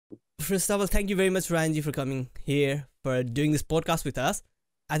First of all, thank you very much, Ryan, for coming here for doing this podcast with us.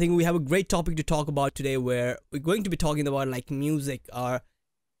 I think we have a great topic to talk about today where we're going to be talking about like music or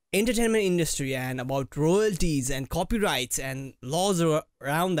entertainment industry and about royalties and copyrights and laws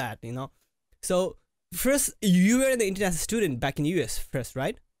around that. So first, you were an international student back in US first,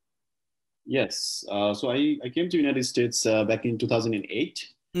 right? Yes. So I came to United States back in 2008,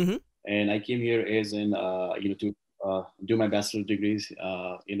 Mm-hmm. and I came here as to do my bachelor degrees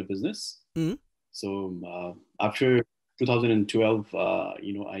in a business. Mm-hmm. So after 2012,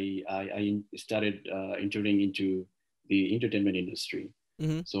 I started entering into the entertainment industry.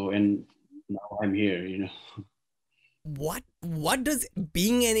 Mm-hmm. So and now I'm here. What does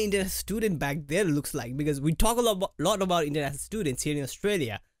being an international student back there looks like? Because we talk lot about international students here in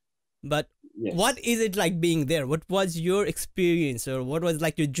Australia, but what Yes. is it like being there? What was your experience, or what was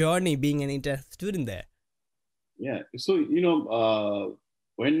like your journey being an international student there? Yeah. So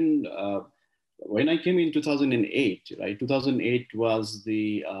when I came in 2008, right? 2008 was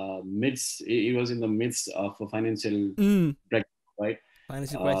the midst. It was in the midst of a financial Mm. break, right?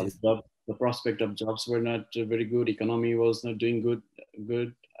 Financial Uh, the, crisis. job, the prospect of jobs were not very good. Economy was not doing good,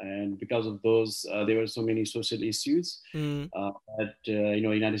 and because of those, there were so many social issues Mm. uh, that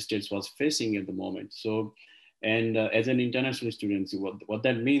United States was facing at the moment. So, and as an international student, so what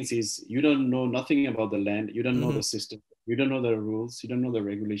that means is you don't know nothing about the land, you don't know Mm-hmm. the system, you don't know the rules, you don't know the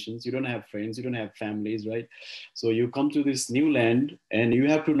regulations, you don't have friends, you don't have families, right? So you come to this new land and you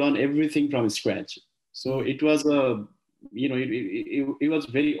have to learn everything from scratch. So Mm. it was it was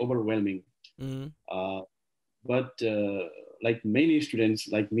very overwhelming. Mm. Uh, but like many students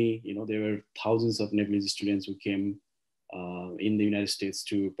like me, there were thousands of Nepalese students who came in the United States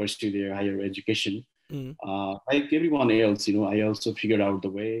to pursue their higher education. Mm. Like everyone else, I also figured out the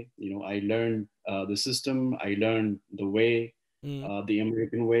way. I learned the system. I learned the way, Mm. the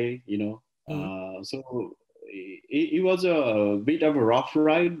American way. Mm. So it was a bit of a rough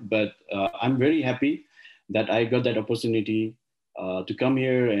ride, but I'm very happy that I got that opportunity to come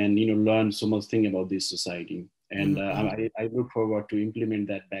here and learn so much thing about this society. And Mm. Mm. I look forward to implement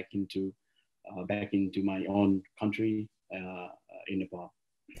that back into my own country in Nepal.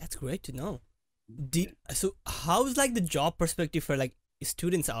 That's great to know. Yeah. So how's like the job perspective for like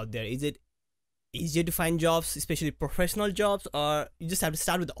students out there? Is it easier to find jobs, especially professional jobs, or you just have to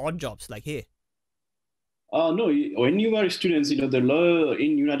start with odd jobs like here? No, when you are students, the law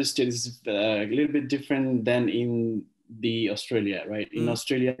in United States is a little bit different than in the Australia, right? In Mm.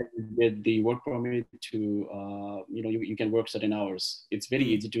 Australia, you get the work permit to, you can work certain hours. It's very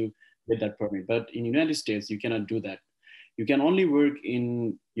Mm. easy to get that permit. But in United States, you cannot do that. You can only work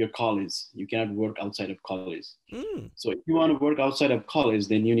in your college. You cannot work outside of college. Mm. So if you want to work outside of college,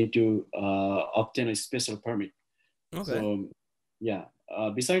 then you need to obtain a special permit. Okay. So yeah.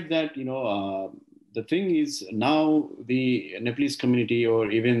 Besides that, the thing is now the Nepalese community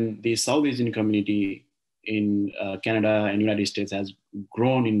or even the South Asian community in Canada and United States has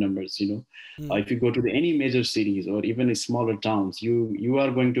grown in numbers. Mm. If you go to any major cities or even smaller towns, you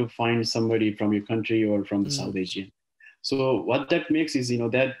are going to find somebody from your country or from the Mm. South Asia. So what that makes is,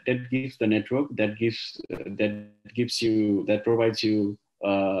 that gives the network, that provides you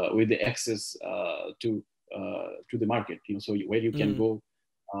with the access to the market. So where you can Mm. go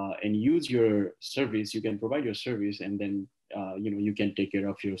and use your service, you can provide your service, and then you can take care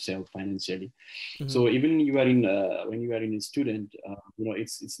of yourself financially. Mm. So even you are in when you are in a student,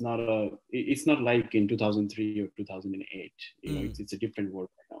 it's not like in 2003 or 2008. Mm. It's a different world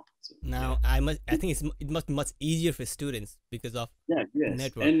right now. So yeah. Now I think it must be much easier for students because of Yeah, yes.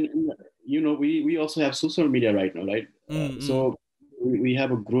 network. And we also have social media right now, right? Mm. Mm. So we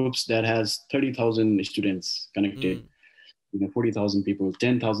have a groups that has 30,000 students connected, Mm. 40,000 people,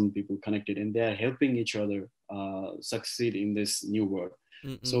 10,000 people connected, and they are helping each other succeed in this new world.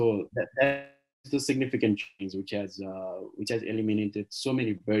 Mm. Mm. So that's the significant change which has eliminated so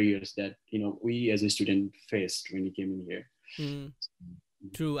many barriers that we as a student faced when we came in here. Mm.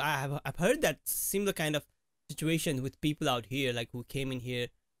 True. I've heard that similar kind of situation with people out here, like who came in here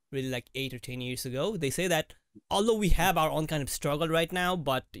really like 8 or 10 years ago. They say that although we have our own kind of struggle right now,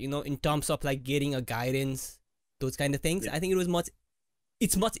 but in terms of like getting a guidance, those kind of things, Yeah. I think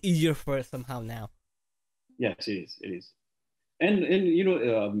it's much easier for us somehow now. Yes, it is. It is. And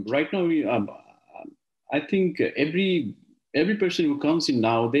right now I think every person who comes in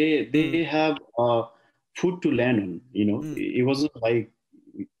now, they Mm. have food to land on. Mm. It wasn't like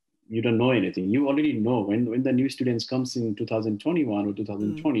you don't know anything. You already know when the new students comes in 2021 or Mm.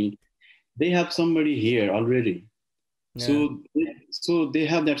 2020, they have somebody here already. Yeah. So they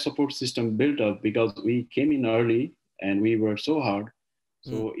have that support system built up because we came in early and we worked so hard.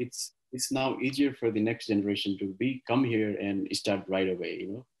 Mm. So it's now easier for the next generation to come here and start right away.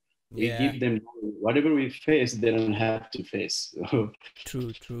 We Yeah, give them whatever we face, they don't have to face.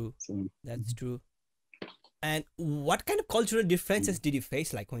 true, true. So That's true. And what kind of cultural differences did you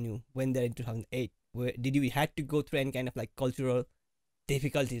face, like when you went there in 2008? Where did you had to go through any kind of like cultural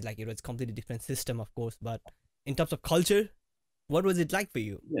difficulties? Like it was completely different system, of course, but in terms of culture, what was it like for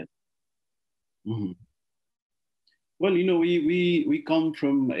you? yeah. Mhm. Well, we come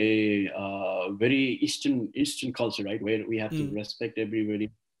from a very Eastern culture, right? Where we have to Mm, respect everybody.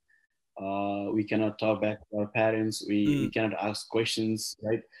 We cannot talk back to our parents. We mm, cannot ask questions,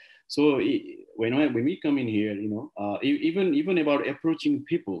 right? So when we come in here, even about approaching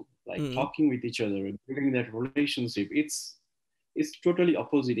people, like mm, talking with each other, building that relationship, it's totally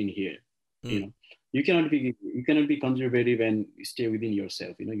opposite in here. You mm, know, you cannot be conservative and stay within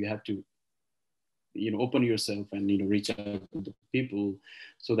yourself. You have to open yourself and reach out to the people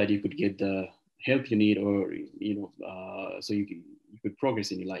so that you could get the help you need, or so you could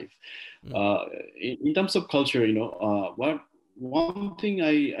progress in your life. mm, uh, in terms of culture, what one thing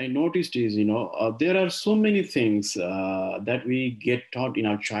I noticed is, there are so many things that we get taught in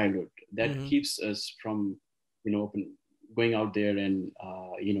our childhood that mm, keeps us from going out there and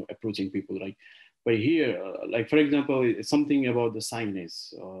approaching people, like. But here, like for example, it's something about the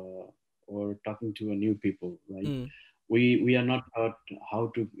shyness, or talking to a new people, right? mm, We are not taught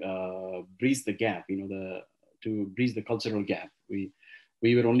how to bridge the gap, to bridge the cultural gap.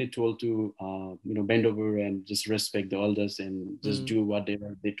 We were only told to bend over and just respect the elders and just mm, do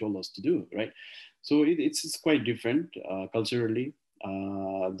whatever they told us to do, right? So it's quite different culturally.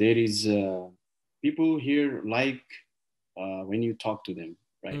 There is people here like when you talk to them,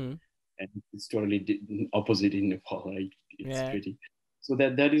 right? mm. And it's totally opposite in Nepal, right? It's Yeah. pretty. So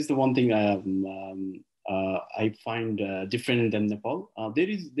that is the one thing I find different than Nepal. There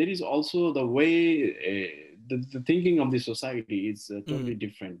is also the way the thinking of the society is totally Mm,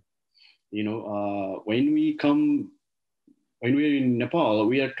 different. When we come when we're in Nepal,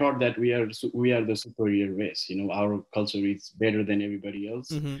 we are taught that we are the superior race. Our culture is better than everybody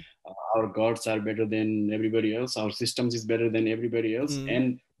else. mm, Our gods are better than everybody else. Our systems is better than everybody else. mm,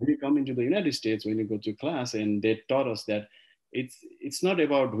 And when you come into the United States, when you go to class, and they taught us that it's not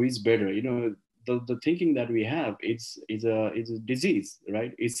about who is better. The thinking that we have, it's a disease,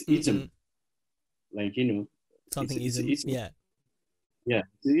 right? It's mm, ism, mm. like it's Something it's isn't. it's Yeah. yeah,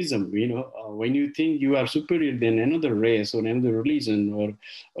 theism. When you think you are superior than another race or another religion, or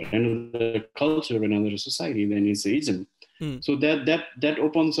another culture, another society, then it's ism. Mm, So that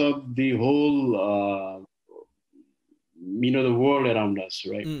opens up the whole, the world around us,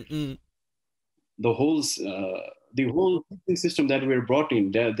 right? mm, mm, The whole the whole system that we're brought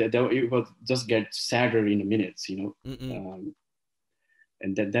in, that it will just get sadder in a minute. mm, mm,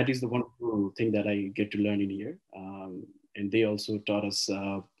 And that is the wonderful thing that I get to learn in here. And they also taught us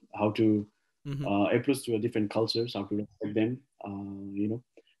how to mm. approach to a different cultures, how to respect them.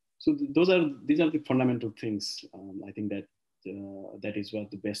 So these are the fundamental things. I think that is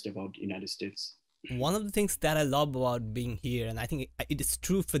what the best about United States. One of the things that I love about being here, and I think it is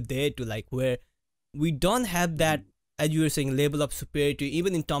true for there to like where we don't have that, Mhm. as you were saying, label of superiority,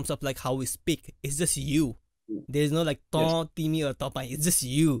 even in terms of like how we speak. It's just you. There's no like Yes. ton, timi, or topai. It's just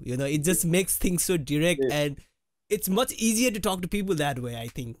you. It just makes things so direct, Yes. and it's much easier to talk to people that way, I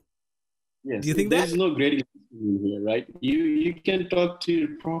think. Do Yes. you think There is that? no grading system in here, right? You can talk to your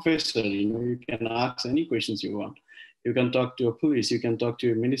professor. You can ask any questions you want. You can talk to a police. You can talk to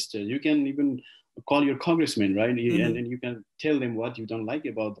your minister. You can even call your congressman, right? Mm-hmm. And you can tell them what you don't like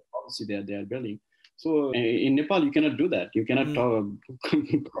about the policy that they are building. So in Nepal, you cannot do that. You cannot Mm,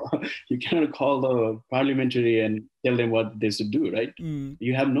 talk. You cannot call the parliamentary and tell them what they should do, right? mm,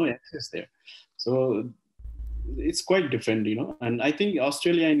 You have no access there. So it's quite different, and I think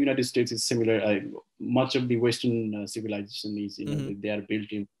Australia and United States is similar. Much of the Western civilization is, mm-hmm. they are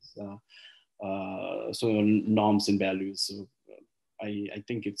built in so norms and values. So I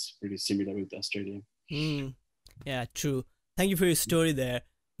think it's pretty similar with Australia. Mm. Yeah, true. Thank you for your story there.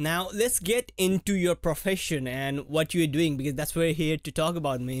 Now let's get into your profession and what you're doing because that's what we're here to talk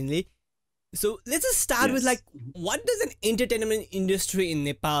about mainly. So let's just start with like, Yes. what does an entertainment industry in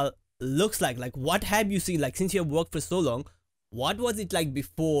Nepal looks like? Like, what have you seen? Like, since you have worked for so long, what was it like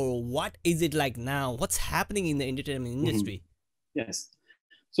before? What is it like now? What's happening in the entertainment Mhm. industry? Yes.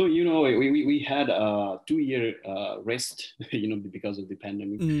 So we had a 2 year rest, because of the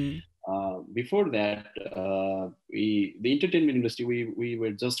pandemic. Mm, Before that, the entertainment industry, we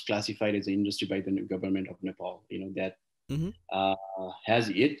were just classified as an industry by the government of Nepal. That Mm-hmm. has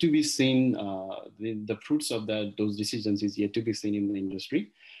yet to be seen. The fruits of those decisions is yet to be seen in the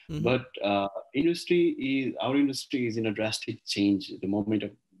industry. Mm-hmm. But our industry is in a drastic change, the moment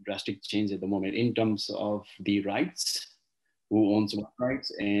of drastic change at the moment in terms of the rights, who owns what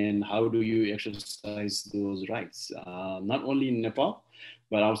rights, and how do you exercise those rights, not only in Nepal,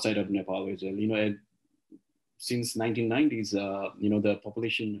 but outside of Nepal as well. Since 1990s, the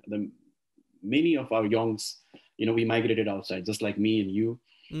population, many of our youngs, we migrated outside, just like me and you.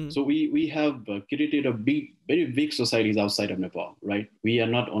 Mm. So we have created very big societies outside of Nepal, right? We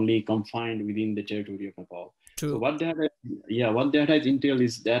are not only confined within the territory of Nepal. So True. what that has entailed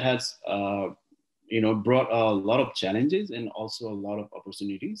is that has brought a lot of challenges and also a lot of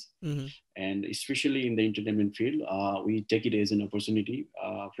opportunities. Mm-hmm. And especially in the entertainment field, we take it as an opportunity.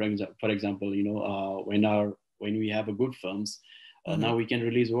 For example, when we have a good films, Mm-hmm. now we can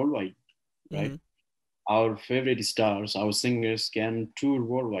release worldwide, Mm-hmm. right? Our favorite stars, our singers can tour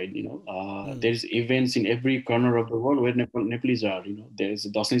worldwide. Mm. There's events in every corner of the world where Nepalese are. There's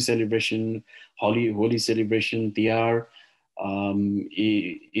a Dasani celebration, Holi celebration, Tiyar,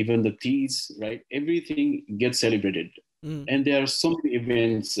 even the Teas, right? Everything gets celebrated, Mm. and there are so many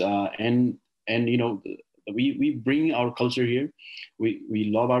events, and we bring our culture here. We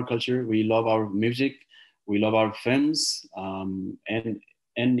love our culture. We love our music. We love our films, and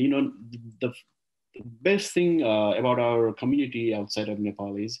the the best thing about our community outside of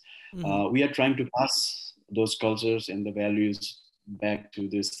Nepal is Mm-hmm. we are trying to pass those cultures and the values back to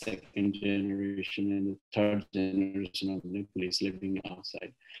the second generation and the third generation of Nepalese living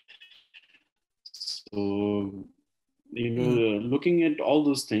outside. So, Mm-hmm. looking at all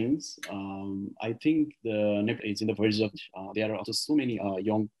those things, I think the Nepal is in the verge of change. There are also so many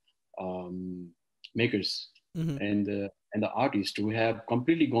young makers Mm-hmm. and the artists who have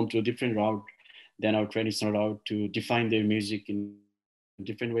completely gone to a different route than our traditional route to define their music in a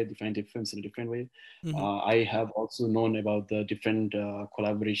different way, define their films in a different way. I Mm-hmm. have also known about the different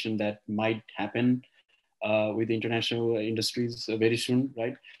collaboration that might happen with the international industries very soon,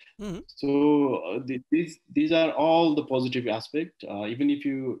 right? Mm-hmm. So these are all the positive aspect. Even if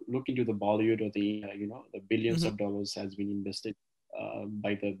you look into the Bollywood or the India, the billions Mm-hmm. of dollars has been invested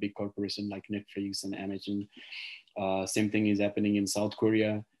by the big corporation like Netflix and Amazon. Same thing is happening in South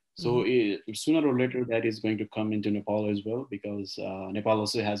Korea. Mm-hmm. So sooner or later, that is going to come into Nepal as well, because Nepal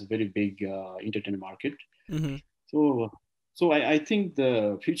also has a very big entertainment market. Mm-hmm. So, so I think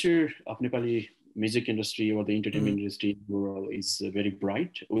the future of Nepali music industry or the Mm-hmm. entertainment industry overall is very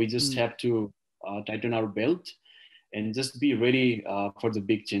bright. We just have to tighten our belt and just be ready for the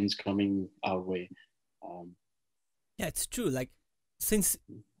big change coming our way. Um, Yeah, it's true. Like, since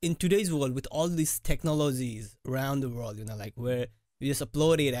in today's world, with all these technologies around the world, like where you just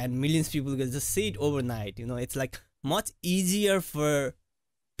upload it and millions of people can just see it overnight, it's like much easier for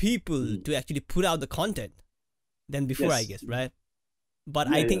people mm, to actually put out the content than before, I yes. guess, right? But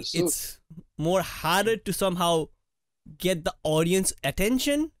Yeah, I yeah. think it's more harder to somehow get the audience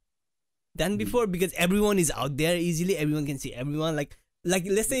attention than Mm, before, because everyone is out there easily. Everyone can see everyone. Like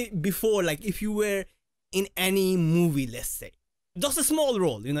let's say before, like if you were in any movie, let's say just a small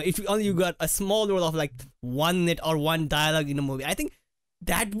role, if you only you got a small role of like 1 minute or one dialogue in a movie, I think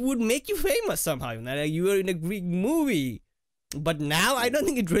that would make you famous somehow. Like you were in a Greek movie. But now I yeah. don't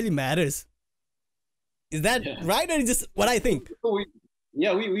think it really matters. Is that Yeah. right, or is just what I think? So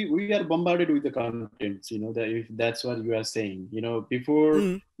we are bombarded with the contents, that if that's what you are saying. Before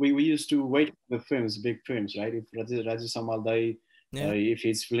Mm, we used to wait for the films, big films, right? If Rajesh Samaldai, yeah. if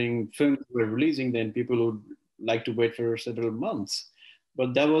his films were releasing, then people would like to wait for several months.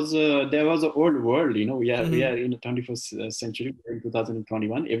 But that was a old world. We Mm-hmm. are in the 21st century, in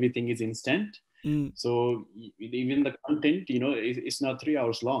 2021. Everything is instant. Mm, So even the content, it's not 3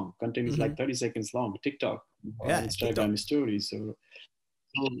 hours long. Content is mm-hmm. like 30 seconds long. TikTok, Yeah, TikTok. Instagram stories.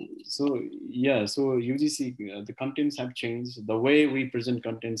 So yeah, so UGC, the contents have changed. The way we present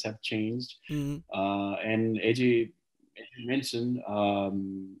contents have changed. Mm-hmm. And as you mentioned,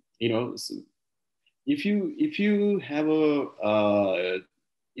 if you have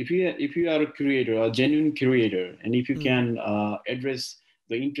if you are a creator, a genuine creator, and if you Mm-hmm. can address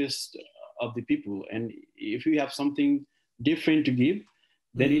the interest of the people, and if you have something different to give,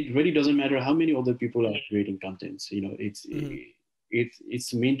 then Mm-hmm. it really doesn't matter how many other people are creating contents. Mm-hmm.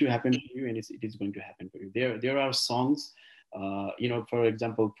 It's meant to happen for you, and it is going to happen for you. There are songs, for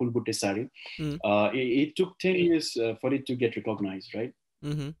example, Pulbutte Sari. Mm-hmm. It took 10 years for it to get recognized, right?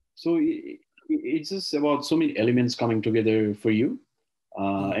 Mm-hmm. So it's just about so many elements coming together for you.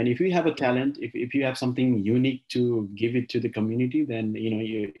 And if you have a talent, if you have something unique to give it to the community, then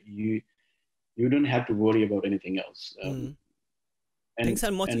You don't have to worry about anything else. Mm. And Things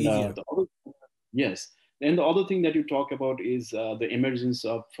are much and easier. the other, yes, and the other thing that you talk about is the emergence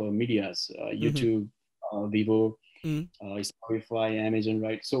of medias, Mm-hmm. YouTube, Vivo, Mm. Spotify, Amazon,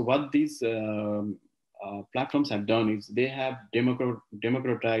 right? So what these platforms have done is they have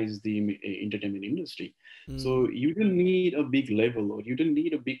democratized the entertainment industry. Mm. So you don't need a big label, or you don't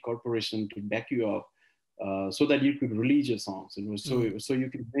need a big corporation to back you up, so that you could release your songs. Mm. So you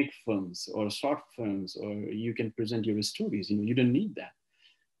can make films or short films, or you can present your stories. You don't need that.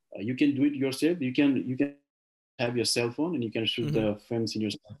 You can do it yourself. You can have your cell phone, and you can shoot Mm-hmm. the films in your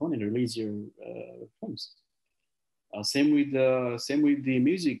cell phone and release your films. Same with the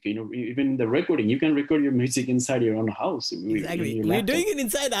music. Even the recording, you can record your music inside your own house in Exactly. your We're laptop, doing it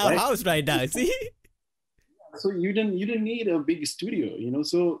inside our right? house right now. See? So you don't need a big studio.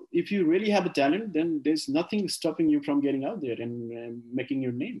 So if you really have a talent, then there's nothing stopping you from getting out there and making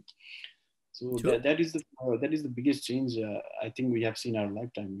your name. So True. that is the biggest change I think we have seen in our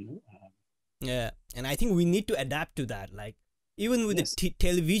lifetime. Yeah, and I think we need to adapt to that. Like even with the Yes.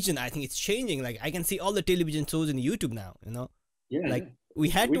 television, I think it's changing. Like I can see all the television shows in YouTube now. Yeah, Like yeah. we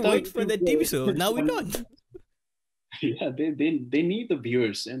had to Without wait for YouTube, the TV show. Now we one, don't. yeah, they need the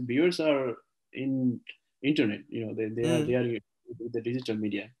viewers, and viewers are in internet. They Mm. are the digital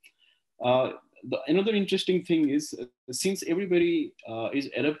media. Uh, Another interesting thing is, since everybody is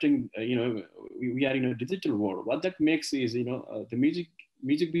adapting, we are in a digital world. What that makes is, the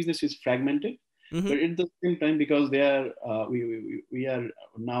music business is fragmented, Mm-hmm. but at the same time, because they are we are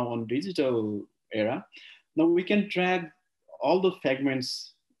now on digital era, now we can track all the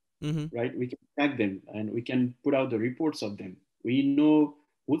fragments, Mm-hmm. right? We can track them, and we can put out the reports of them. We know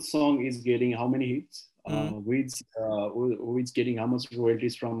which song is getting how many hits, Mm-hmm. who is getting how much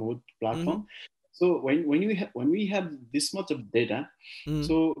royalties from what Mm-hmm. platform. So when we have this much of data, Mm-hmm.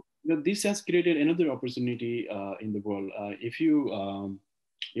 so this has created another opportunity in the world. If you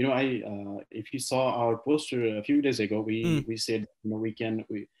I if you saw our poster a few days ago, we said, now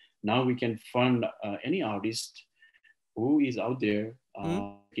we can fund any artist who is out there,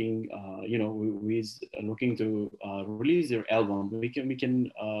 Mm-hmm. who is looking to release their album. We can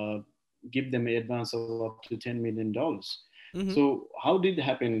give them an advance of up to $10 million. Mm-hmm. So how did it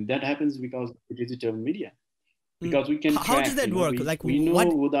happen? That happens because of the digital media, Mm. because we can How does track. that work? We Like we know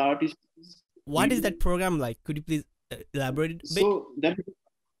who the artist is. what is We that program like? Could you please elaborate a bit? so that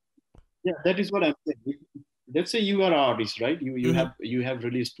Yeah, that is what I'm saying. Let's say you are an artist, right? You you Mm-hmm. have you have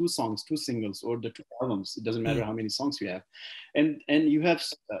released two songs, two singles, or the two albums. It doesn't matter Mm. how many songs you have, and you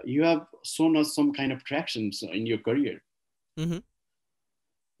have shown us some kind of traction in your career, Mm-hmm.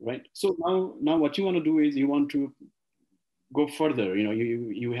 right? So now what you want to do is you want to go further.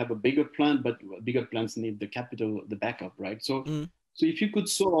 You have a bigger plan, but bigger plans need the capital, the backup, right? Mm. So if you could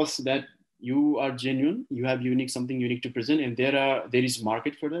show us that you are genuine, you have something unique to present, and there is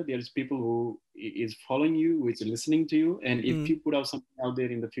market for that. There is people who is following you, who is listening to you, and if Mm. you put out something out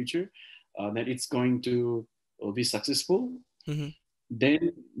there in the future, that it's going to be successful, Mm-hmm.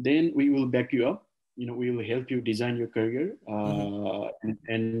 then we will back you up. We will help you design your career, Mm-hmm.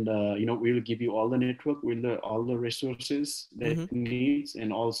 and we will give you all the network, all the resources that Mm-hmm. it needs, and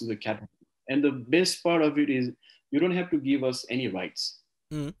also the capital. And the best part of it is you don't have to give us any rights.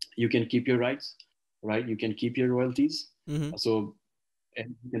 Mm-hmm. You can keep your rights, right? You can keep your royalties. Mm-hmm. So,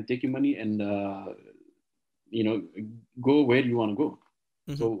 and you can take your money and you know go where you want to go.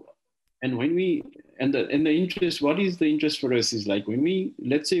 Mm-hmm. So, and when we and the interest, what is the interest for us is like, when we,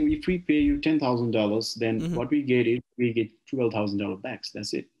 let's say if we pay you $10,000, then Mm-hmm. what we get $12,000 back.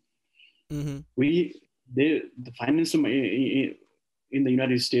 That's it. Mm-hmm. The financial in the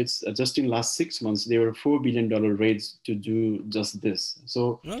United States, just in last 6 months, there were $4 billion raised to do just this.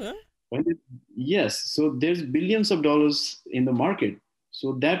 So Okay. when yes, so there's billions of dollars in the market.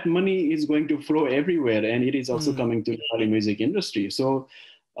 So that money is going to flow everywhere, and it is also Mm. coming to the Nepali music industry. So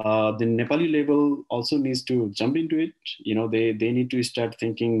the Nepali level also needs to jump into it. They need to start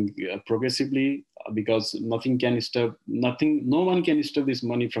thinking progressively, because no one can stop this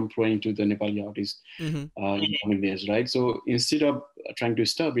money from flowing to the Nepali artists Mm-hmm. in coming days, right? So instead of trying to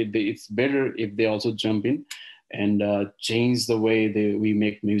stop it, it's better if they also jump in and change the way we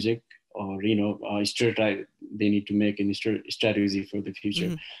make music, or they need to make a strategy for the future.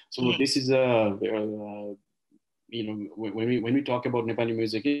 Mm-hmm. So this is when we talk about Nepali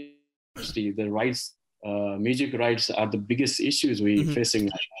music industry, the rights, music rights are the biggest issues we Mm-hmm. facing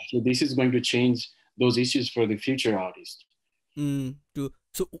right now. So this is going to change those issues for the future artists. Mm.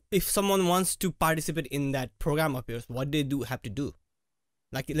 So if someone wants to participate in that program of yours, what they do have to do?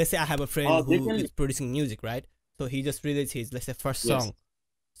 Like let's say I have a friend They who can is producing music, right? So he just released his, let's say, first Yes. song.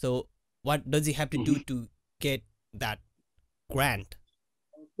 So What does he have to do to get that grant?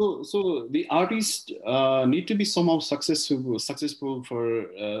 So the artists need to be somehow successful for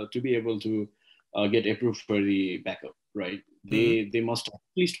to be able to get approved for the backup, right? Mm-hmm. They must have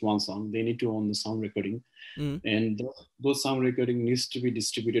at least one song. They need to own the sound recording, Mm-hmm. and those sound recording needs to be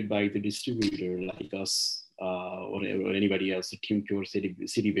distributed by the distributor like us or anybody else, TuneCore or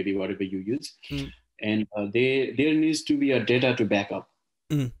CD Baby, whatever you use. And there needs to be a data to back up.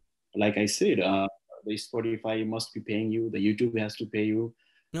 Mm-hmm. Like I said, the Spotify must be paying you, the YouTube has to pay you.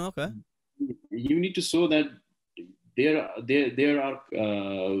 Okay. You need to show that there are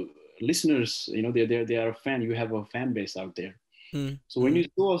listeners, there are fan, you have a fan base out there. So when Mm-hmm. you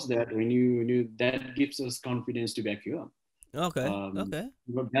show us that, when you that gives us confidence to back you up. Okay. Okay.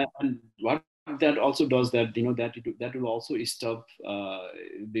 And what that also does, that that will also stop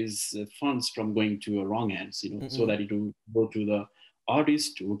these funds from going to wrong hands, so Mm-hmm. that it will go to the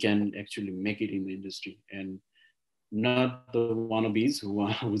artist who can actually make it in the industry, and not the wannabes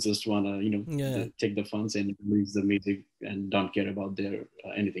who just want to Yeah. take the funds and release the music and don't care about their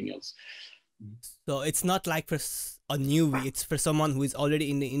anything else. So it's not like for a newbie. It's for someone who is already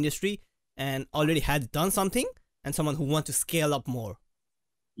in the industry and already has done something, and someone who wants to scale up more.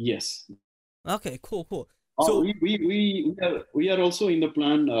 Yes. Okay. Cool. Cool. So. We are also in the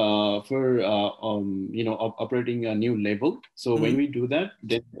plan for operating a new label. So when Mm-hmm. we do that,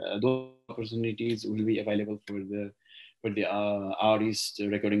 then those opportunities will be available for the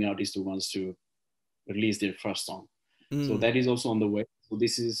recording artist who wants to release their first song. So Mm. that is also on the way. So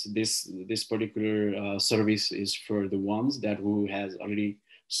this particular service is for the ones that who has already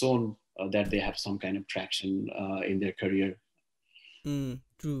shown that they have some kind of traction in their career.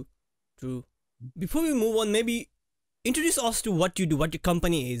 True. True. Before we move on, maybe introduce us to what you do, what your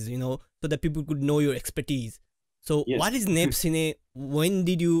company is, so that people could know your expertise. So, what Yes. is Nepcine? When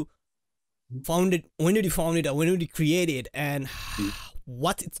did you found it? When did you found it? Or when did you create it? And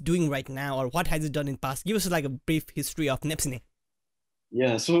what it's doing right now, or what has it done in past? Give us like a brief history of Nepcine.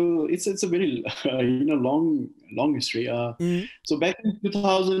 Yeah, so it's a very long history. Mm-hmm. So back in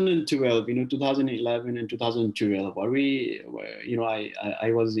 2012, 2011 and 2012,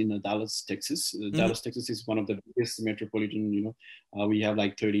 I was in Dallas, Texas. Mm-hmm. Dallas, Texas is one of the biggest metropolitan. We have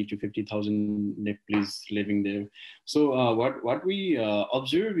like 30 to 50,000 Nepalese living there. So what we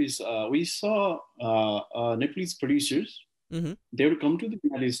observed is we saw Nepalese producers. Mm-hmm. They would come to the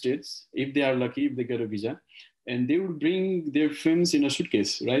United States if they are lucky, if they get a visa, and they would bring their films in a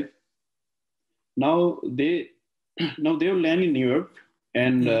suitcase, right? Now they now they will land in New York,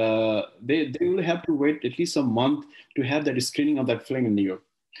 and they will have to wait at least a month to have that screening of that film in New York.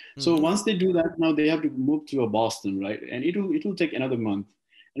 So Mm-hmm. Okay. once they do that, now they have to move to a Boston, right? And it will take another month.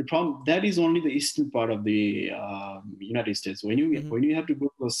 And problem that is only the eastern part of the United States. Mm-hmm. When you have to go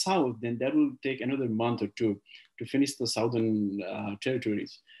to the south, then that will take another month or two to finish the southern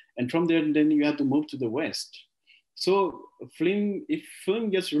territories. And from there, then you have to move to the west. So if film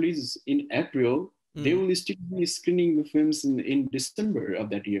gets released in April, they Mm-hmm. will still be screening the films in December of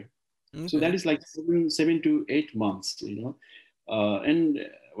that year. So that Okay. is like 7 to 8 months, and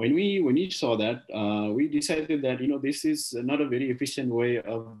when we saw that, we decided that this is not a very efficient way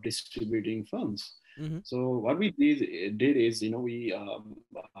of distributing funds. Mm-hmm. So what we did is we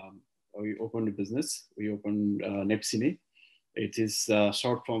opened a business. We opened Nepcine. It is a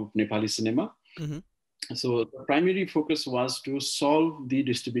short form of Nepali cinema. Mm-hmm. So the primary focus was to solve the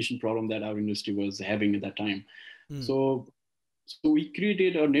distribution problem that our industry was having at that time. Mm-hmm. So we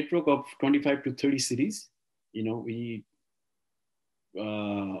created a network of 25 to 30 cities. You know, we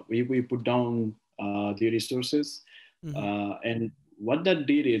put down the resources, Mm-hmm. and what that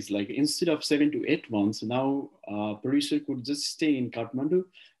did is, like, instead of 7 to 8 months, now producer could just stay in Kathmandu,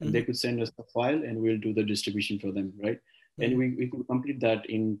 and they Mm-hmm. could send us a file and we'll do the distribution for them, right? And Mm-hmm. we could complete that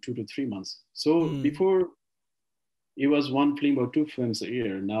in 2 to 3 months. So Mm-hmm. before, it was one film or two films a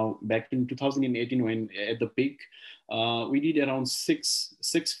year. Now back in 2018, when at the peak, we did around six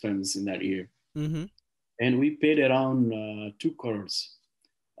films in that year, Mm-hmm. and we paid around 2 crores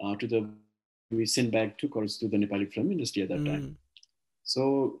to the. We sent back 2 crores to the Nepali film industry at that time. Mm-hmm.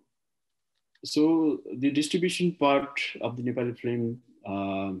 So so the distribution part of the Nepali film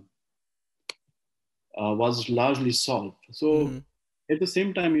was largely solved. Mm-hmm. So at the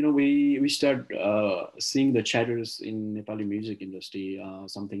same time, we start seeing the chatters in Nepali music industry,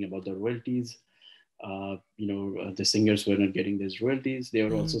 something about the royalties. The singers were not getting these royalties. There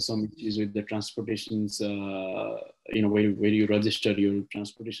were Mm-hmm. also some issues with the transportations, where you register your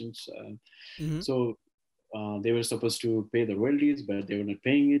transportations. Mm-hmm. So they were supposed to pay the royalties, but they were not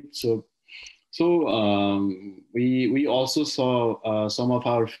paying it. So So we also saw some of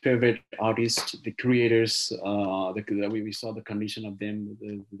our favorite artists, the creators. We saw the condition of them,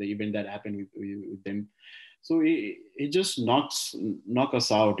 the event that happened with them. So it just knock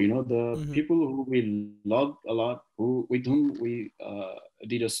us out. You know, the Mm-hmm. people who we loved a lot, who with whom we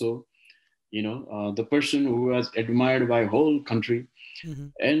did a show. You know, the person who was admired by whole country, Mm-hmm.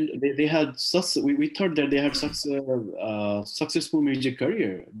 and they had such. We thought that they had such a successful music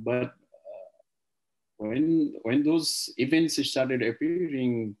career, but when those events started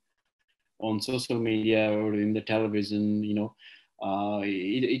appearing on social media or in the television, you know,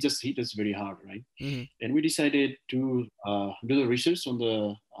 it just hit us very hard, right? Mm-hmm. And we decided to do the research on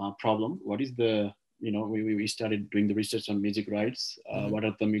the problem. What is the, you know, we started doing the research on music rights. Mm-hmm. What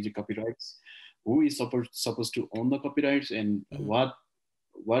are the music copyrights? Who is supposed to own the copyrights, and Mm-hmm.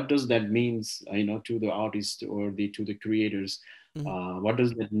 what does that means, you know, to the artist or the to the creators? Mm-hmm. What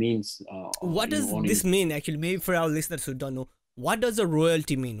does that means, What you know, does owning? this mean actually? Maybe for our listeners who don't know, what does a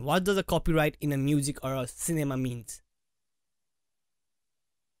royalty mean? What does a copyright in a music or a cinema means?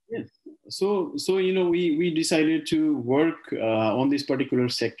 Yes. So you know, we decided to work on this particular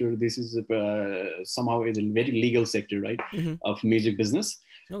sector. This is somehow is a very legal sector, right, Mm-hmm. of music business.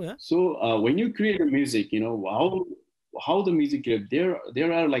 Oh yeah. So when you create a music, you know how the music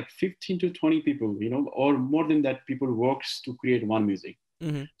there are like 15 to 20 people, you know, or more than that, people works to create one music.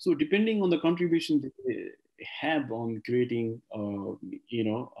 Mm-hmm. So depending on the contribution they have on creating, you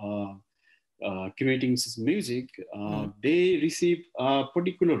know. Creating music, Mm-hmm. they receive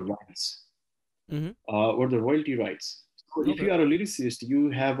particular rights Mm-hmm. or the royalty rights. So if Okay. you are a lyricist,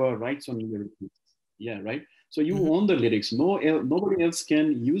 you have rights on your lyrics. Yeah, right. So you Mm-hmm. own the lyrics. Nobody else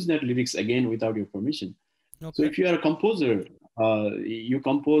can use that lyrics again without your permission. So Okay. if you are a composer, you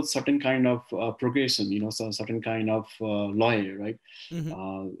compose certain kind of progression, you know, so certain kind of lawyer, right?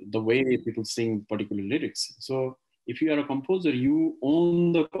 Mm-hmm. The way people sing particular lyrics. So if you are a composer, you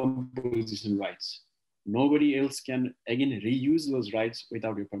own the composition rights. Nobody else can again reuse those rights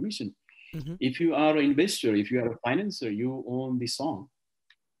without your permission. Mm-hmm. If you are an investor, if you are a financer, you own the song.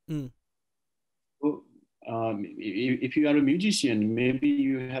 Mm. So, if you are a musician, maybe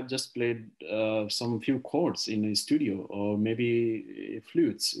you have just played some few chords in a studio, or maybe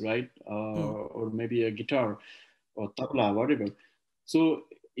flutes, right? Mm. Or maybe a guitar or tabla, whatever. So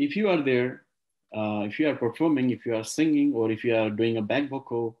if you are there, if you are performing, if you are singing, or if you are doing a back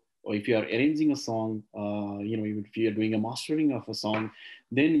vocal, or if you are arranging a song, you know, if you are doing a mastering of a song,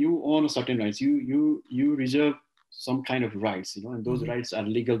 then you own a certain rights. You reserve some kind of rights, you know, and those Mm-hmm. rights are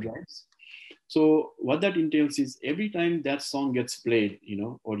legal rights. So what that entails is every time that song gets played, you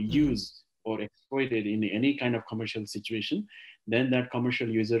know, or Mm-hmm. used or exploited in any kind of commercial situation, then that commercial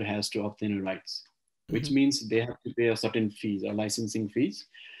user has to obtain a rights, which Mm-hmm. means they have to pay a certain fees or licensing fees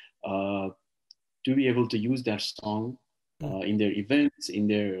uh, to be able to use that song Mm. in their events, in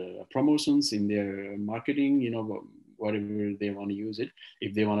their promotions, in their marketing, you know, whatever they want to use it.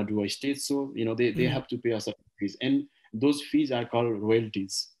 If they want to do a stage show, you know, they Mm-hmm. have to pay a certain fees. And those fees are called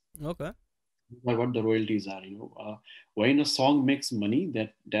royalties. Okay. What the royalties are, you know, when a song makes money,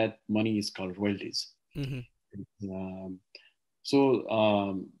 that money is called royalties. Mm-hmm. um,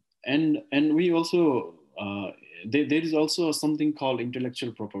 so and we also there is also something called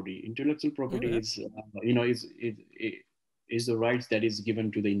intellectual property. Intellectual property Okay. is you know is the rights that is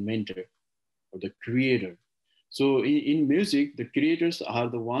given to the inventor or the creator. So in music, the creators are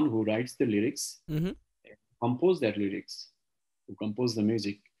the one who writes the lyrics, Mm-hmm. compose that lyrics, who compose the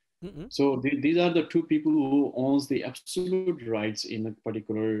music. Mm-hmm. So these are the two people who owns the absolute rights in a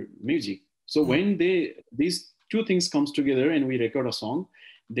particular music. So Mm-hmm. when these two things comes together and we record a song,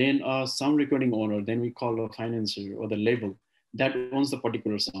 then a sound recording owner, then we call a financer or the label that owns the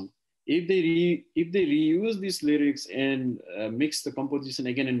particular song. If they reuse these lyrics and mix the composition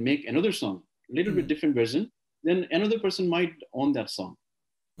again and make another song, a little bit Mm-hmm. different version, then another person might own that song.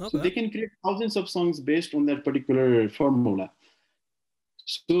 So Okay. they can create thousands of songs based on that particular formula.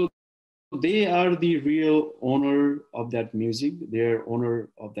 So they are the real owner of that music. They're owner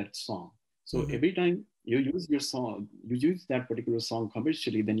of that song. So every time Mm-hmm. you use your song, you use that particular song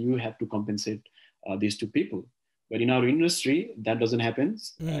commercially, then you have to compensate these two people. But in our industry, that doesn't happen.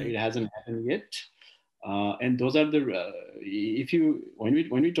 Mm-hmm. It hasn't happened yet. And those are the if you when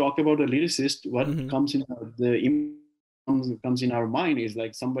we talk about a lyricist, what Mm-hmm. comes in the image that comes in our mind is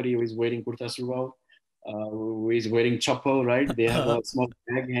like somebody who is wearing kurta surwal, who is wearing chappal, right? They have a small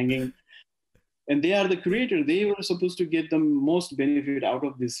bag hanging, and they are the creator. They were supposed to get the most benefit out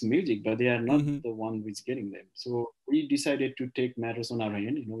of this music, but they are not Mm-hmm. the one who is getting them. So we decided to take matters on our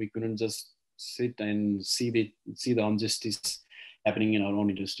hand. You know, we couldn't just sit and see the injustice happening in our own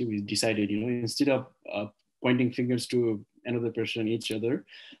industry, we decided, instead of pointing fingers to another person, each other,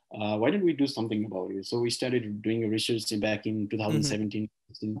 why don't we do something about it? So we started doing research back in Mm-hmm. 2017,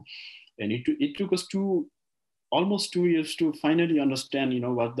 and it took us almost 2 years to finally understand,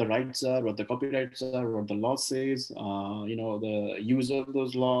 what the rights are, what the copyrights are, what the law says, the use of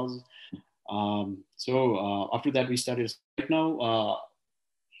those laws. So after that, we started. So right now,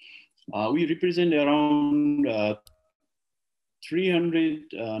 we represent around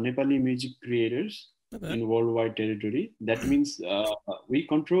 300 Nepali music creators Okay. in worldwide territory. That means we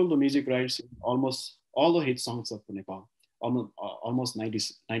control the music rights in almost all the hit songs of Nepal, almost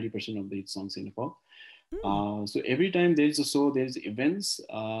 90% of the hit songs in Nepal. Hmm. So every time there's a show, there's events,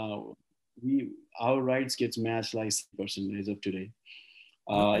 we our rights gets matched like 6% as of today.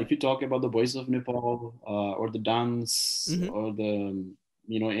 Okay. If you talk about the Voice of Nepal or the dance Mm-hmm. or the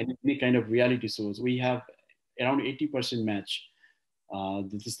any kind of reality shows, we have around 80% match.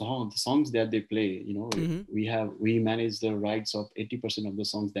 The songs that they play, Mm-hmm. we manage the rights of 80% of the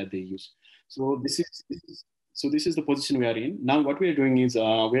songs that they use. So this is the position we are in now. What we are doing is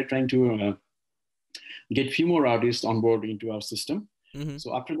we're trying to get few more artists on board into our system. Mm-hmm.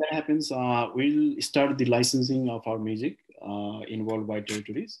 So after that happens, we'll start the licensing of our music in worldwide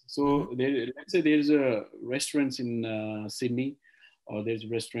territories. Mm-hmm. So let's say there's a restaurants in Sydney, or there's a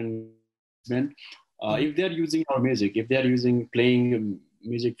restaurant in Brisbane. Mm-hmm. If they're using our music, if they're using playing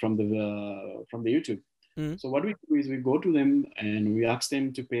music from the YouTube, Mm-hmm. so what we do is we go to them and we ask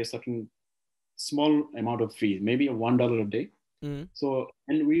them to pay a certain small amount of fee, maybe a $1 a day. Mm-hmm. So,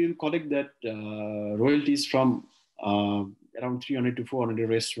 and we will collect that royalties from around 300 to 400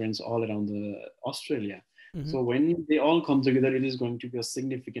 restaurants all around Australia. Mm-hmm. So when they all come together, it is going to be a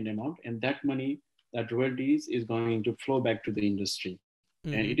significant amount, and that money, that royalties, is going to flow back to the industry,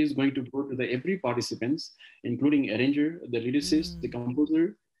 and it Mm-hmm. is going to go to the every participants, including arranger, the lyricist, the Mm-hmm.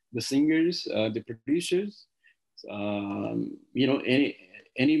 composer, the singers, the producers,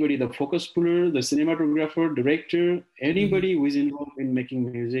 anybody, the focus puller, the cinematographer, director, Mm-hmm. anybody who is involved in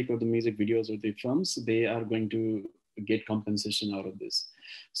making music or the music videos or the films, they are going to get compensation out of this.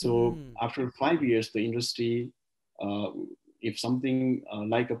 So Mm-hmm. after 5 years, the industry, uh, if something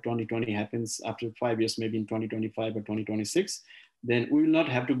like of 2020 happens after 5 years, maybe in 2025 or 2026, then we will not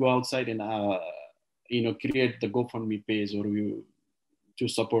have to go outside and create the GoFundMe page or we to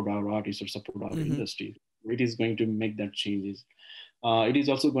support our artists or support our Mm-hmm. industry. It is going to make that changes. It is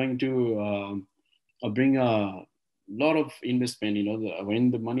also going to bring a lot of investment. When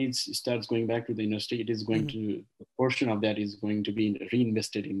the money starts going back to the industry, it is going Mm-hmm. to a portion of that is going to be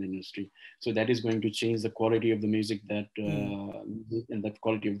reinvested in the industry. So that is going to change the quality of the music Mm-hmm. and the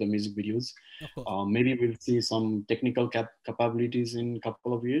quality of the music videos. Of course. Maybe we'll see some technical capabilities in a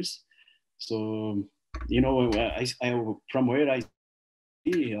couple of years. So from where I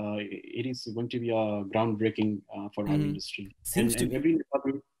it is going to be a groundbreaking for our Mm-hmm. industry. Seems to And be. every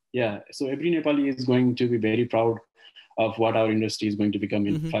Nepali, yeah, so every Nepali is going to be very proud of what our industry is going to become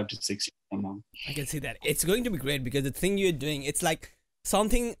in Mm-hmm. 5 to 6 years from now. I can see that. It's going to be great because the thing you're doing, it's like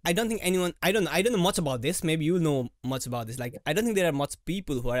something I don't think anyone I don't know much about this. Maybe you know much about this. Like I don't think there are much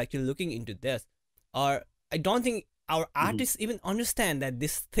people who are actually looking into this. Or I don't think our Mhm. artists even understand that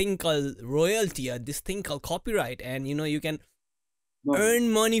this thing called royalty or this thing called copyright and you can No,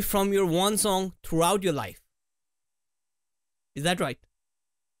 earn money from your one song throughout your life. Is that right?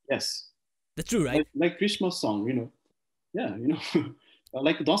 yes, That's true, right? like Christmas song, yeah,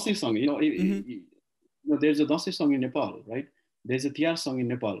 like Dasi song, Mm-hmm. there's a Dasi song in Nepal, right? There's a Tiar song in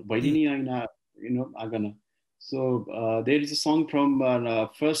Nepal, Bailini Aina, Agana. So there is a song from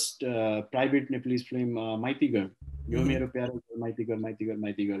first private Nepalese film, Mighty Girl, Yo Mm-hmm. Mero Pyaro Girl, Mighty Girl, Mighty Girl,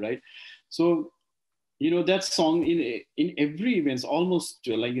 Mighty Girl, right? So that song in every events, almost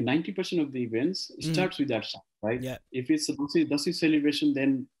like 90% of the events Mm-hmm. starts with that song, right? Yeah. If it's a Dasi celebration,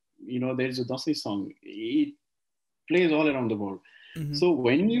 then there's a Dasi song. It plays all around the world. Mm-hmm. So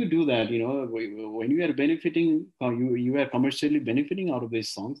when you do that, when you are benefiting, you are commercially benefiting out of these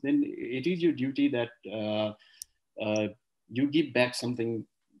songs, then it is your duty that uh, you give back something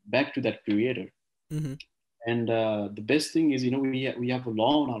back to that creator. Mm-hmm. And the best thing is, we have a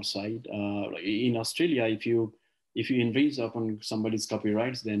law on our side. In Australia, if you infringe upon somebody's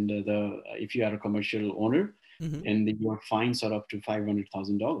copyrights, then if you are a commercial owner, Mm-hmm. and your fines are up to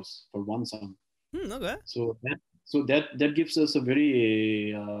 $500,000 for one song. Mm, okay. So that gives us a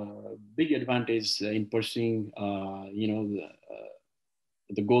very big advantage in pursuing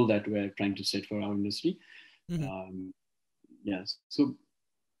the goal that we're trying to set for our industry. Mm-hmm. Um, yes. So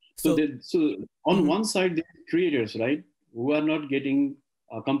So. so on Mm-hmm. one side, the creators, right, who are not getting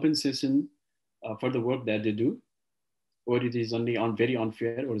compensation for the work that they do. or it is only on very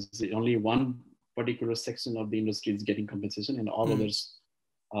unfair, or is it only one particular section of the industry is getting compensation and all Mm-hmm. others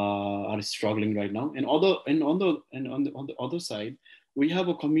are struggling right now. And other and on the other side, we have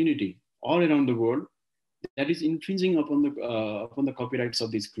a community all around the world that is infringing upon the copyrights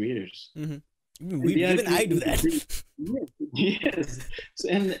of these creators, Mm-hmm. and We they are even I do creating a that. big, yes, yes. So,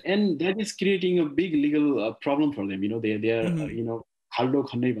 and that is creating a big legal problem for them. They are Mm-hmm. khaldo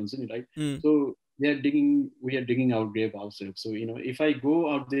khanne bhन्छ ni, right? Mm-hmm. So we are digging our grave ourselves. So if I go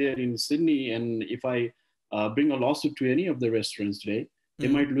out there in Sydney and if I bring a lawsuit to any of the restaurants today, they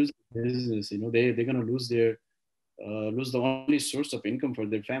Mm-hmm. might lose business. They're gonna lose the only source of income for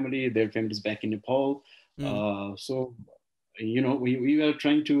their family. Their family's back in Nepal. So we are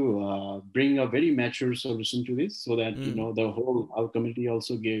trying to bring a very mature solution to this, so that Mm-hmm. the whole our community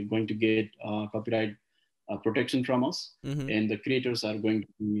also going to get copyright protection from us, Mm-hmm. and the creators are going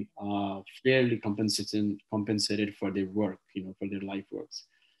to be fairly compensated for their work, for their life works.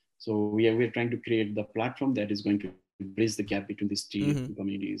 So we're trying to create the platform that is going to bridge the gap between these two Mm-hmm.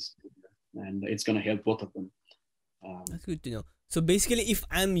 communities, and it's going to help both of them. That's good to know. So basically, if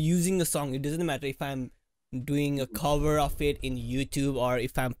I'm using a song, it doesn't matter if I'm doing a cover of it in YouTube or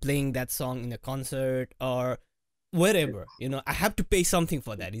if I'm playing that song in a concert or wherever, I have to pay something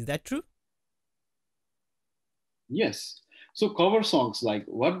for that. Is that true? Yes. So cover songs, like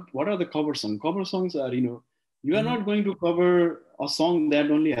what are the cover songs? Cover songs are, you are Mm-hmm. not going to cover a song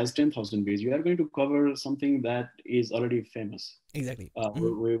that only has 10,000 views. You are going to cover something that is already famous, Exactly.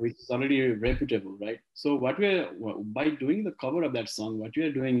 Mm-hmm. which is already reputable, right? So by doing the cover of that song, what you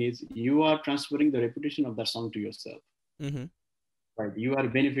are doing is you are transferring the reputation of that song to yourself, Mm-hmm. right? You are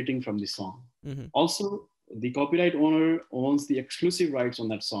benefiting from the song. Mm-hmm. Also, the copyright owner owns the exclusive rights on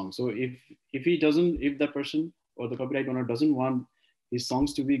that song. So if the person or the copyright owner doesn't want his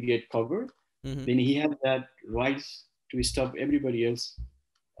songs to be get covered, Mm-hmm. then he has that rights to stop everybody else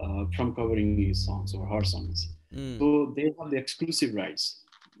from covering his songs or her songs. Mm-hmm. So they have the exclusive rights.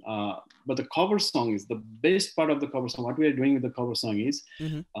 But the cover song is the best part of the cover song. What we are doing with the cover song is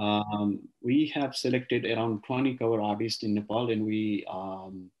Mm-hmm. we have selected around 20 cover artists in Nepal, and we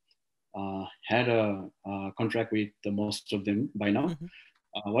had a contract with the most of them by now.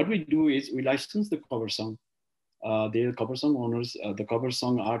 Mm-hmm. What we do is we license the cover song. The cover song owners, the cover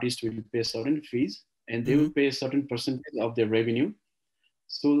song artist will pay certain fees, and they Mm-hmm. will pay a certain percentage of their revenue.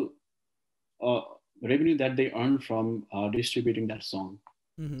 So uh, revenue that they earn from distributing that song.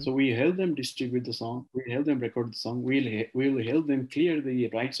 Mm-hmm. So we help them distribute the song. We help them record the song. We'll help them clear the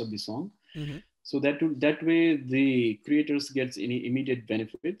rights of the song. Mm-hmm. So that way the creators gets any immediate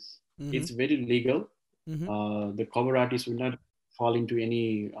benefits. Mm-hmm. It's very legal. Mm-hmm. The cover artist will not fall into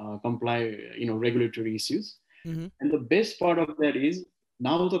any regulatory issues. Mm-hmm. And the best part of that is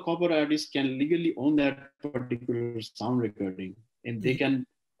now the cover artist can legally own that particular sound recording, and they can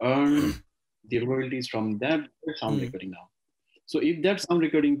earn the royalties from that sound Mm-hmm. recording now. So if that sound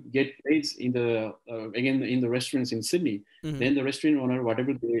recording get played in the again in the restaurants in Sydney, Mm-hmm. then the restaurant owner,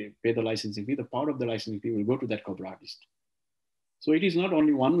 whatever they pay the licensing fee, the part of the licensing fee will go to that cover artist. So it is not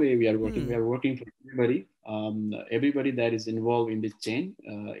only one way we are working. We Mm-hmm. are working for everybody that is involved in this chain,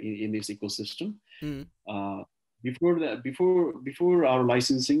 in this ecosystem. Mm-hmm. Uh, before our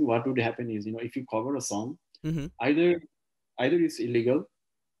licensing, what would happen is, if you cover a song, Mm-hmm. either it's illegal,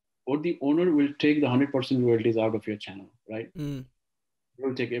 or the owner will take the 100% royalties out of your channel, right? Mm-hmm. They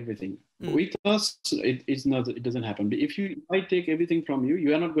will take everything. Mm-hmm. With us, it's not. It doesn't happen. But if I take everything from you,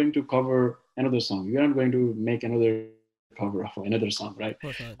 you are not going to cover another song. You are not going to make another cover of another song, right? Of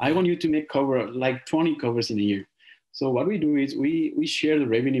course I not. want you Yeah. to make cover like 20 covers in a year. So what we do is we share the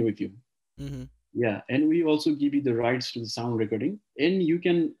revenue with you. Mm-hmm. Yeah, and we also give you the rights to the sound recording, and you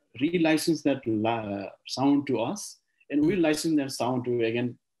can relicense that sound to us, and we Mm-hmm. license that sound to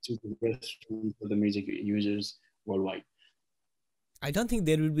again to the restaurants for the music users worldwide. I don't think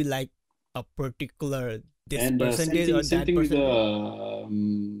there will be like a particular this And percentage or same that thing percentage.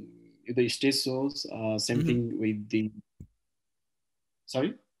 with the stage shows. Same Mm-hmm. thing with the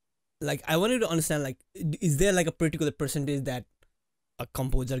sorry. Like I wanted to understand, like, is there like a particular percentage that a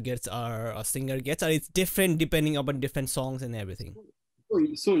composer gets or a singer gets, or it's different depending upon different songs and everything?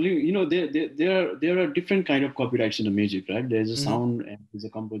 So there are different kind of copyrights in the music, right? There's a Mm-hmm. sound and there's a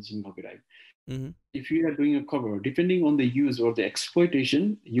composition copyright. Mm-hmm. If you are doing a cover, depending on the use or the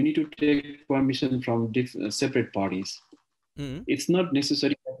exploitation, you need to take permission from separate parties. Mm-hmm. It's not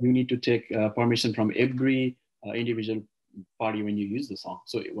necessary that you need to take permission from every individual party when you use the song.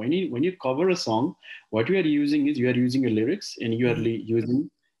 So when you cover a song, what you are using is you are using a lyrics, and you are Mm-hmm.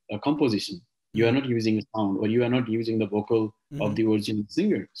 using a composition. You are Mm-hmm. not using a sound, or you are not using the vocal of Mm-hmm. the original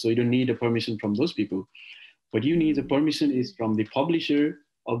singer. So you don't need a permission from those people. What you need the permission is from the publisher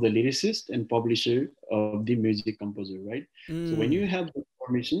of the lyricist and publisher of the music composer, right? So when you have the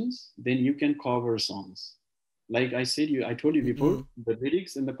permissions, then you can cover songs. Like I told you before, the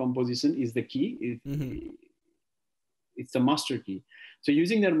lyrics and the composition is the key. It's the master key. So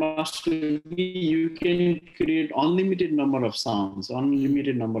using that master key, you can create unlimited number of sounds,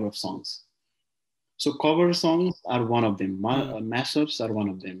 unlimited number of songs. So cover songs are one of them. Mashups are one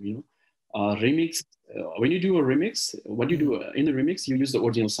of them. Remix. When you do a remix, what you do in the remix, you use the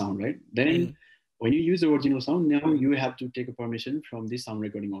original sound, right? Then when you use the original sound, now you have to take a permission from the sound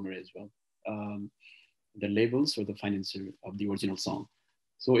recording owner as well, the labels or the financier of the original song.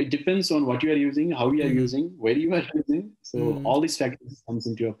 So it depends on what you are using, how you are using, where you are using. So all these factors comes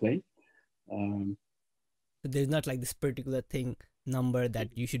into your play. So there's not like this particular thing number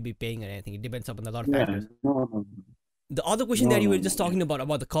that you should be paying or anything. It depends upon a lot of factors. No. The other question that you were just talking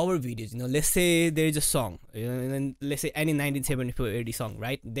about the cover videos, let's say there is a song, and let's say any 1974 80 song,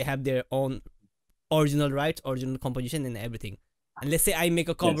 right? They have their own original rights, original composition, and everything. And let's say I make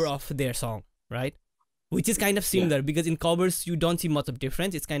a cover of their song, right? Which is kind of similar because in covers you don't see much of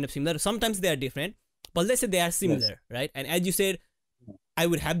difference. It's kind of similar. Sometimes they are different, but let's say they are similar, right? And as you said, I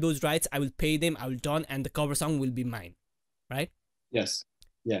would have those rights. I will pay them. I will done, and the cover song will be mine, right? Yes.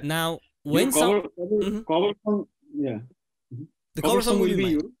 Yeah. Now when cover song, the cover song will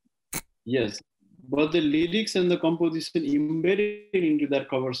be mine. Yes, but the lyrics and the composition embedded into that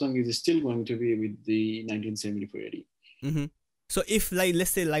cover song is still going to be with the 1974 80. So if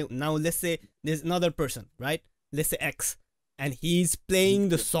let's say there's another person, right? Let's say X, and he's playing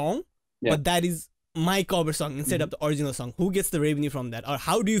the song, but that is my cover song instead of the original song. Who gets the revenue from that, or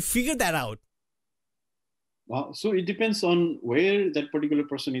how do you figure that out? Wow. So it depends on where that particular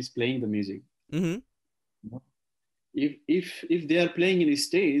person is playing the music. If they are playing in a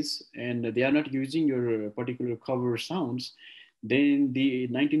stage and they are not using your particular cover sounds, then the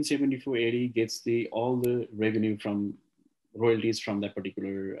 1974 80 gets all the revenue from royalties from that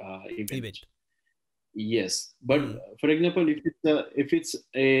particular event. Yes, but for example, if it's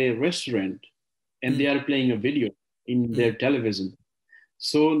a restaurant and they are playing a video in their television,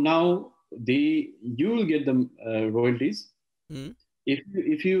 so now you will get the royalties.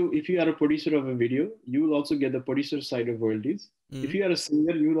 If you are a producer of a video, you will also get the producer side of royalties. If you are a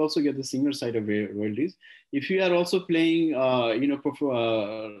singer, you will also get the singer side of royalties. If you are also playing,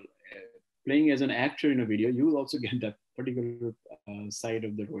 playing as an actor in a video, you will also get that particular side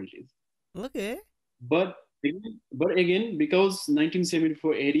of the royalties. Okay. But again, because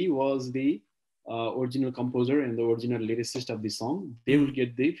 1974 80 was the original composer and the original lyricist of the song, they will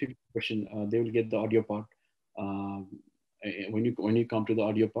get the 50%. They will get the audio part. When you come to the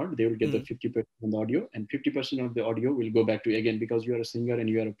audio part, they will get the 50% on the audio, and 50% of the audio will go back to, again, because you are a singer and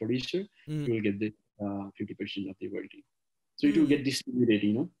you are a producer, you will get the 50% of the royalty. So it will get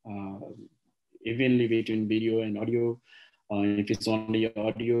distributed, evenly between video and audio. If it's only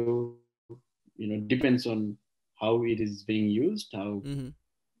audio, depends on how it is being used, and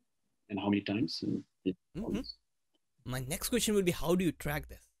how many times. My next question would be, how do you track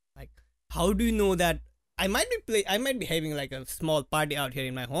this? Like, how do you know that I might be having like a small party out here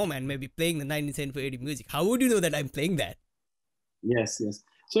in my home and maybe playing the 1974 80 music. How would you know that I'm playing that? Yes.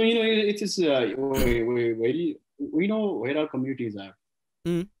 So it is we know where our communities are.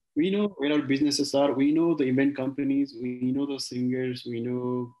 We know where our businesses are. We know the event companies. We know the singers. We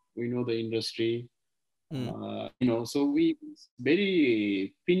know the industry. So we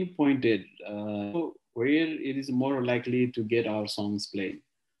very pinpointed where it is more likely to get our songs played.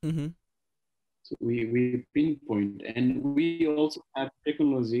 So we pinpoint, and we also have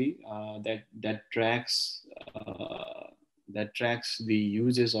technology that tracks the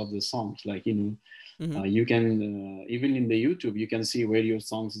uses of the songs. Like you can even in the YouTube, you can see where your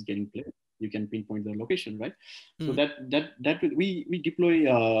songs is getting played. You can pinpoint the location, right? So that we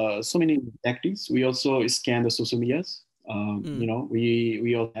deploy so many tactics. We also scan the social medias.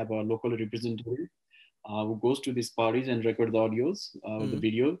 We all have a local representative who goes to these parties and record the audios, the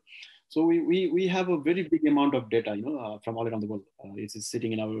video. So we have a very big amount of data, from all around the world. It's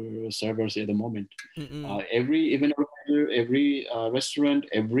sitting in our servers at the moment. Every event organizer, every restaurant,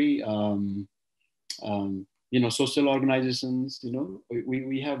 every social organizations,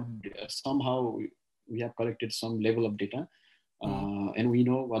 we have somehow we have collected some level of data, and we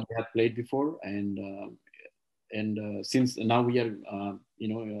know what they have played before, and since now we are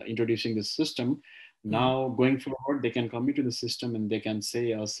introducing the system. Now going forward, they can come into the system and they can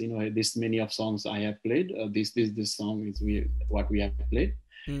say us, this many of songs I have played. This song is what we have played,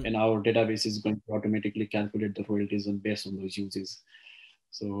 and our database is going to automatically calculate the royalties based on those uses.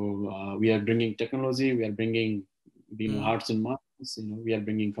 So we are bringing technology, we are bringing Mm. hearts and minds. We are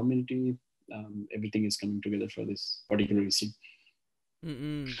bringing community. Everything is coming together for this particular issue.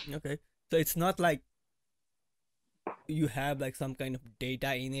 Mm-mm. Okay. So it's not like you have like some kind of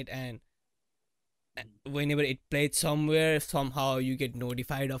data in it, and whenever it played somewhere, somehow you get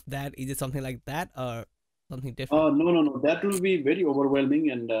notified of that. Is it something like that or something different? No, no, no. That will be very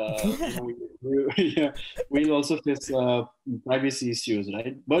overwhelming, and Yeah. yeah, we'll also face privacy issues,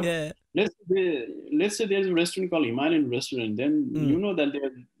 right? But Yeah. let's say there's a restaurant called Himalayan restaurant, then Mm. that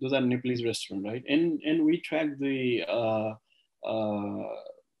those are Nepalese restaurant, right? And we track the uh,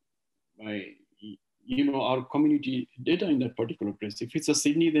 my, our community data in that particular place. If it's a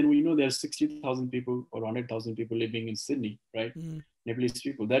Sydney, then we know there's 60,000 people or 100,000 people living in Sydney, right? Mm. Nepalese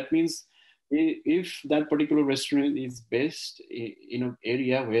people. That means if that particular restaurant is based in an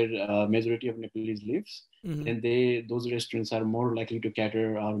area where majority of Nepalese lives, Mm-hmm. then those restaurants are more likely to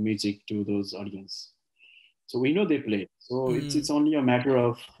cater our music to those audience. So we know they play. So Mm. it's only a matter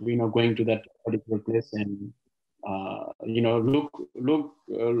of going to that particular place and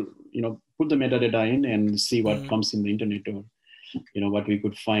put the metadata in and see what Mm. comes in the internet, or what we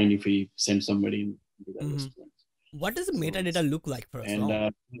could find if we send somebody into that Mm-hmm. restaurant. What does the So metadata look like for a and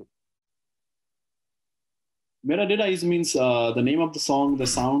song? metadata is means the name of the song, the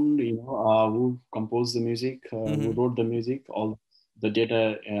sound, who composed the music, who Mm-hmm. wrote the music, all the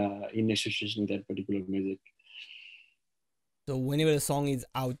data in association with that particular music. So whenever a song is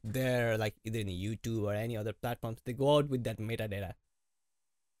out there, like either in YouTube or any other platforms, they go out with that metadata,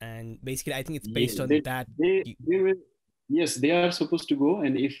 and basically, I think it's Yeah, based on that. they will. Yes, they are supposed to go,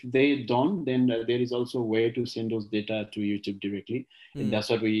 and if they don't, then there is also a way to send those data to YouTube directly, and Mm. that's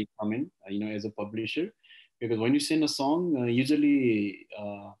what we come in, as a publisher, because when you send a song, usually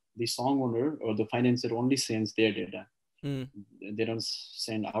the song owner or the financer only sends their data. Mm. They don't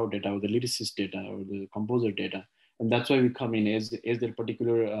send our data or the lyricist data or the composer data, and that's why we come in as their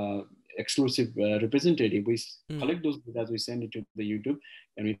particular exclusive representative. We Mm. collect those data, we send it to the YouTube,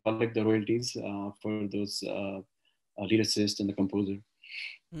 and we collect the royalties for those lyricist and the composer.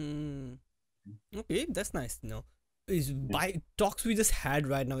 Mm. Okay, that's nice to know. Is Yeah. by talks we just had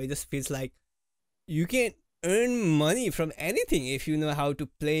right now, it just feels like you can earn money from anything if you know how to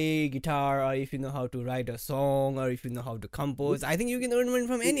play guitar, or if you know how to write a song, or if you know how to compose. I think you can earn money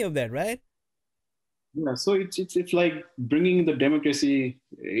from any of that, right? Yeah, so it's like bringing the democracy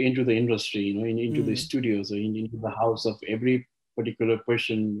into the industry, into the Mm. studios or into the house of every particular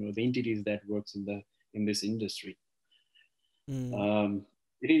person or the entities that works in this industry. Mm. Um,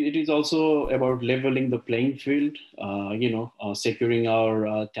 it is also about leveling the playing field, securing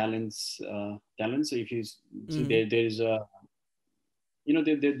our talents. So if you see, Mm. there is a,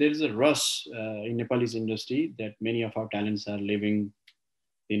 there is a rush in Nepalese industry that many of our talents are leaving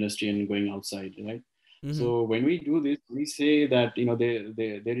the industry and going outside, right? Mm-hmm. So when we do this, we say that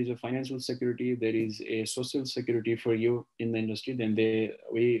there is a financial security, there is a social security for you in the industry. Then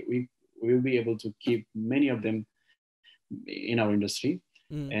we will be able to keep many of them in our industry,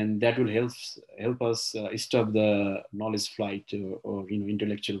 Mm. and that will help us stop the knowledge flight, or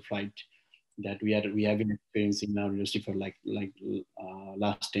intellectual flight that we have been experiencing in our industry for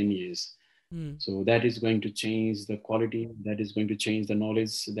last 10 years. Mm. So that is going to change the quality, that is going to change the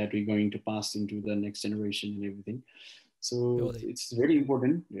knowledge that we're going to pass into the next generation and everything. So Surely. it's very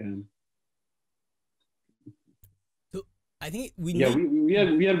important. So I think we Yeah,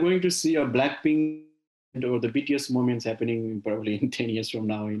 need. we are going to see a Blackpink or the BTS moments happening probably in 10 years from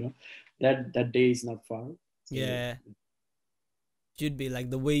now. That day is not far. So Yeah, should be like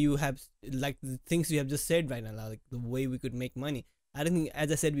the way you have, like the things you have just said right now, like the way we could make money. I don't think,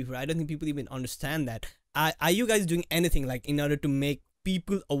 as I said before, I don't think people even understand that. Are you guys doing anything like in order to make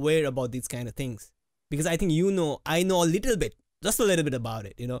people aware about these kind of things? Because I think I know a little bit, just a little bit about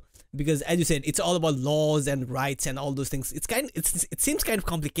it, because as you said, it's all about laws and rights and all those things. It seems kind of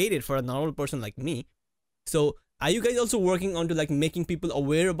complicated for a normal person like me. So are you guys also working on to like making people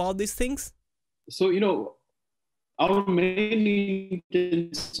aware about these things? so our main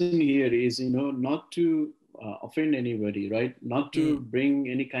intention here is not to offend anybody, right? Not to Mm. bring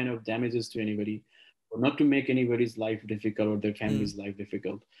any kind of damages to anybody, or not to make anybody's life difficult or their Mm. family's life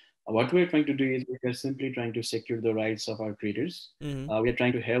difficult. What we're trying to do is we are simply trying to secure the rights of our creators. Mm. We are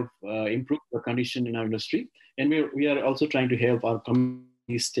trying to help improve the condition in our industry, and we are also trying to help our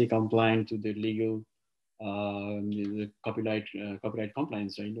communities stay compliant to the legal the copyright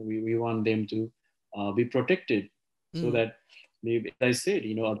compliance, right? We want them to be protected, so Mm. that as I said,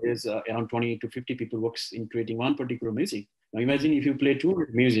 there's around 20 to 50 people works in creating one particular music. Now Mm. imagine if you play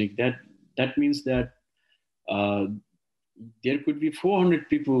 200 music, that means that uh, there could be 400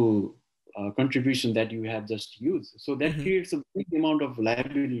 people contribution that you have just used. So that Mm-hmm. creates a big amount of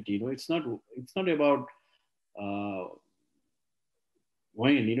liability. It's not about uh,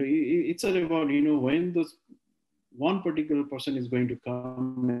 when, it's all about, when those one particular person is going to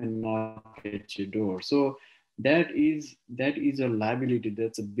come and knock at your door. So that is a liability.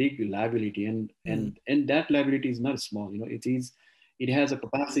 That's a big liability, and Mm-hmm. that liability is not small. It has a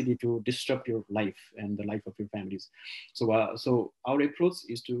capacity to disrupt your life and the life of your families. So our approach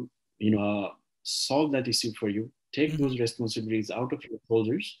is to solve that issue for you, take Mm-hmm. those responsibilities out of your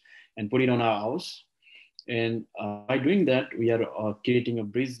shoulders and put it on our house. And by doing that, we are creating a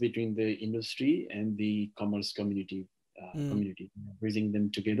bridge between the industry and the commerce community, bridging them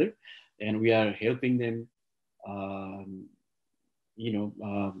together, and we are helping them, um, you know,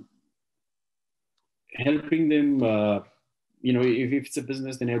 um, helping them. If it's a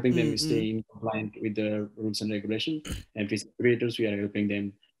business, then helping them Mm-hmm. stay in compliant with the rules and regulation. And if it's creators, we are helping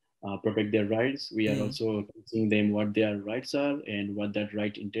them protect their rights. We are Mm-hmm. also teaching them what their rights are and what that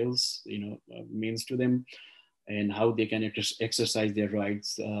right entails, means to them, and how they can exercise their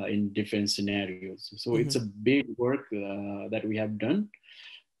rights in different scenarios. So it's a Mm-hmm. big work that we have done.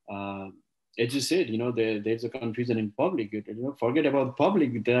 Uh, as you said, there's a confusion in public. Forget about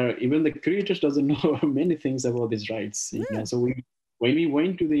public. There, even the creators doesn't know many things about these rights. Yeah. So when we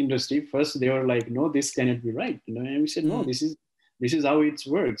went to the industry first, they were like, "No, this cannot be right." And we said, "No, Mm-hmm. this is how it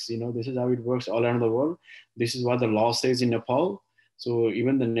works. This is how it works all around the world. This is what the law says in Nepal. So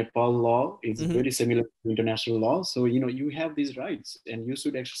even the Nepal law is Mm-hmm. very similar to international law. So you have these rights, and you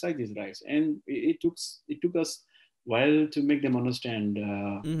should exercise these rights." And it took us while to make them understand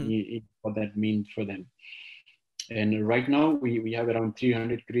Mm-hmm. what that means for them. And right now we have around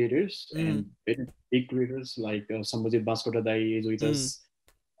 300 creators, Mm-hmm. and very big creators like Sambhajit Baskota Dai is with Mm-hmm. us.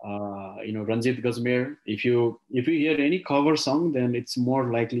 Ranjit Gazmer. If you hear any cover song, then it's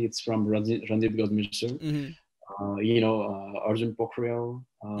more likely it's from Ranjit Gazmer sir. Mm-hmm. Arjun Pokhriyal,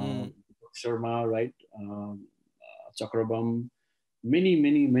 Sharma, right? Chakrabam, many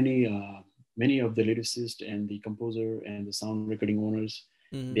of the lyricists and the composer and the sound recording owners,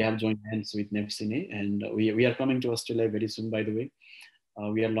 they Mm-hmm. have joined hands with Nefcine, and we are coming to Australia very soon. By the way,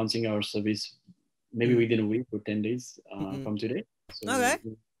 we are launching our service maybe Mm-hmm. within a week or 10 days Mm-hmm. from today. So Okay.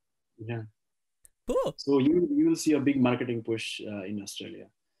 yeah, Cool. so you will see a big marketing push in Australia.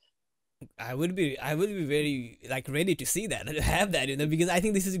 I would be very like ready to see that, have that, because I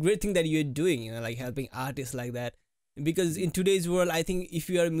think this is a great thing that you're doing, like helping artists like that. Because in today's world, I think if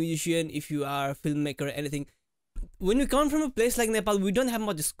you are a musician, if you are a filmmaker, anything, when we come from a place like Nepal, we don't have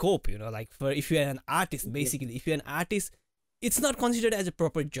much scope, like for if you're an artist, basically, if you're an artist, it's not considered as a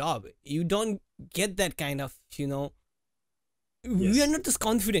proper job. You don't get that kind of, we are Yes. not just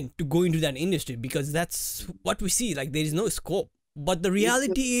confident to go into that industry because that's what we see. Like there is no scope. But the It's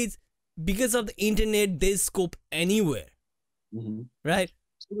reality is, because of the internet, there's scope anywhere, Mhm. right?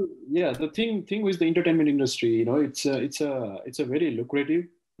 So, yeah, the thing with the entertainment industry, it's a very lucrative,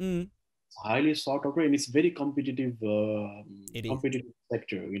 Mm, highly sought after, and it's very competitive, it is. competitive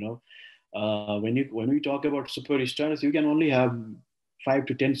sector. When we talk about superstars, you can only have 5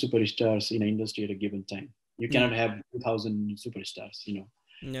 to 10 superstars in an industry at a given time. You cannot Mm, have 2,000 superstars.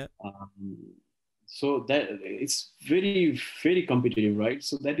 yeah. Um, so that it's very very competitive, right?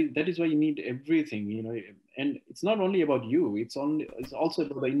 So that is why you need everything, and it's not only about you. It's also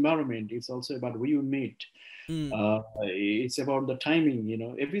about the environment. It's also about who you meet. Mm, It's about the timing.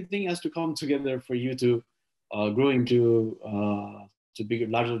 Everything has to come together for you to grow into to be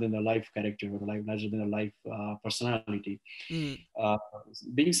larger than a life character, or larger than a life personality. mm, uh,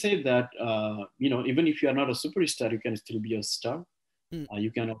 Being said that, even if you are not a superstar, you can still be a star. mm,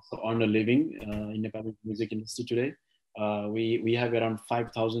 You can also earn a living in Nepali music industry today. We have around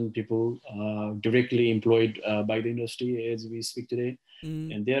 5,000 people directly employed by the industry as we speak today,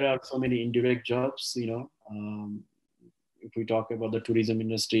 mm, and there are so many indirect jobs. If we talk about the tourism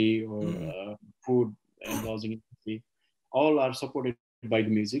industry or mm, food and lodging industry, all are supported by the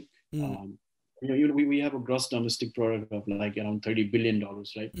music. mm, We have a gross domestic product of like around $30 billion,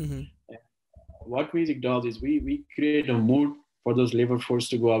 right? mm, What music does is we create a mood for those labor force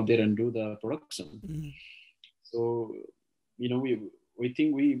to go out there and do the production. mm, So we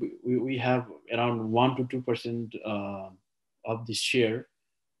think we have around 1 to 2% of the share,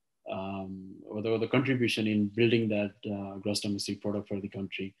 or the contribution in building that gross domestic product for the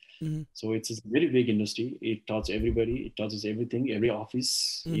country. mm, So it's a very big industry. It touches everybody. It touches everything, every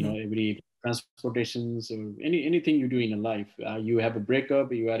office, mm, every transportations, or anything you do in a life. You have a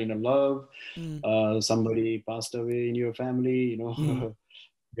breakup, you are in a love, mm, somebody passed away in your family, mm,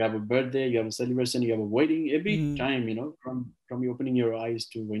 You have a birthday, you have a celebration, you have a wedding. Every Mm. time, from you opening your eyes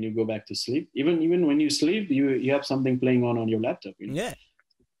to when you go back to sleep. Even when you sleep, you have something playing on your laptop. Yeah.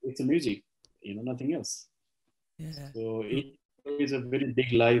 It's a music. Nothing else. Yeah. So Mm. it plays a very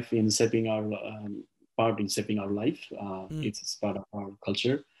big life in shaping our part in shaping our life. Mm. It's part of our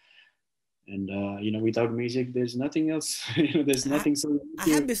culture, and without music, there's nothing else. There's I nothing. So I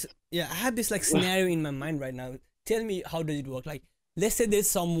have to, this, yeah, I have this like scenario in my mind right now. Tell me, how does it work? Like, let's say there's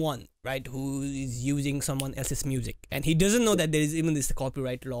someone, right, who is using someone else's music and he doesn't know that there is even this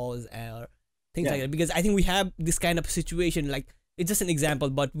copyright laws or things yeah, like that. Because I think we have this kind of situation, like it's just an example,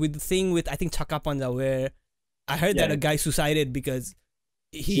 but with the thing with I think Chaka Panza, where I heard that yeah, a guy suicided because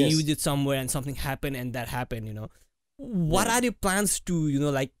he yes, used it somewhere and something happened and that happened, What yeah. are your plans to,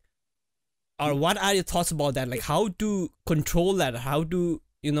 like, or what are your thoughts about that, like how to control that, how to,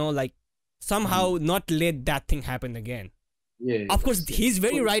 like, Mhm. somehow not let that thing happen again? Of course Yes, yes. he's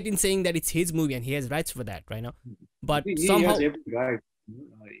very So right in saying that it's his movie and he has rights for that right now, but he has somehow. every right.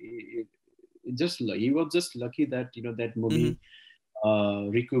 He was just lucky that that Mm-hmm, movie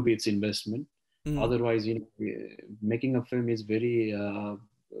recoup its investment. mm-hmm, Otherwise, making a film is very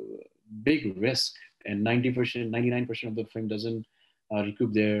big risk, and 90%, 99% of the film doesn't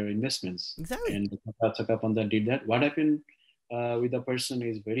recoup their investments. exactly. And Chaka Panda did that. What happened with the person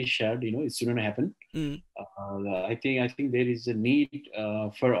is very sad. It shouldn't happen. Mm, I think there is a need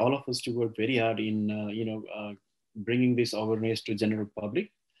for all of us to work very hard in bringing this awareness to general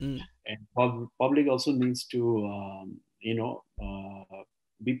public, mm, and public also needs to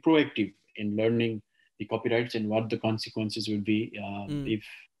be proactive in learning the copyrights and what the consequences will be mm, if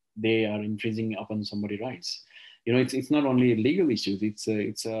they are infringing upon somebody's rights. It's not only legal issues. It's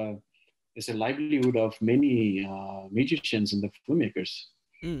a livelihood of many musicians and the filmmakers,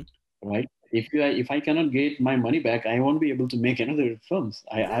 mm, right? If I cannot get my money back, I won't be able to make another films.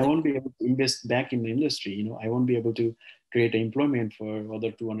 I exactly. won't be able to invest back in the industry. I won't be able to create employment for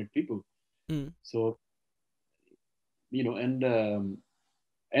other 200 people. Mm, So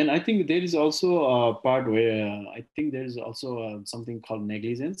and I think there is also a part where I think there is also something called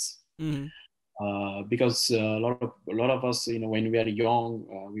negligence, mm, because a lot of us, when we are young,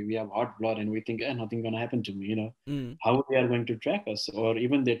 we have hot blood and we think, nothing gonna happen to me. mm, How they are going to track us, or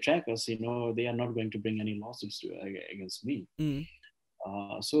even they track us, they are not going to bring any lawsuits against me. mm,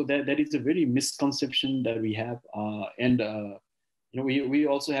 So that is a very misconception that we have, and we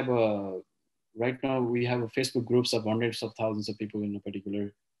also have a right now we have a Facebook groups of hundreds of thousands of people in a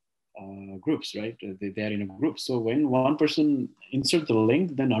particular groups, right? They are in a group. So when one person insert the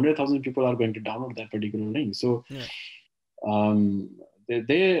link, then 100,000 people are going to download that particular link. So yeah. um,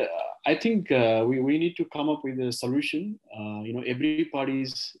 I think we need to come up with a solution. Every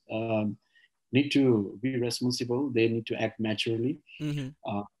parties need to be responsible. They need to act maturely.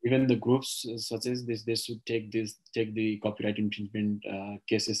 Mm-hmm, Even the groups such as this, they should take the copyright infringement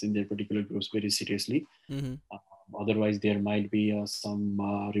cases in their particular groups very seriously. mm-hmm, Otherwise, there might be some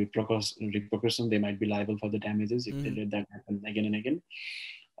repercussion. They might be liable for the damages if they mm-hmm, let that happen again and again.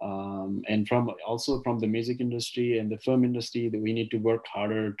 And from the music industry and the film industry, that we need to work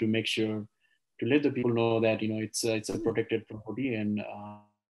harder to make sure to let the people know that it's a mm, protected property, and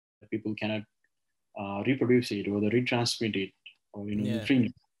people cannot reproduce it or retransmit it or yeah.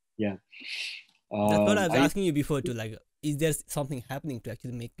 infringe. Yeah. That's what I was I asking you before too, like, is there something happening to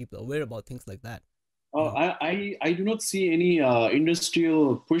actually make people aware about things like that, you Uh, know I, I do not see any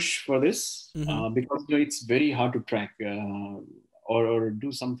industrial push for this mm-hmm, because it's very hard to track or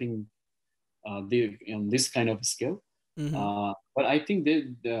do something on this kind of scale. mm-hmm, But I think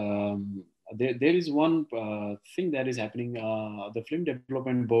there is one thing that is happening. The Film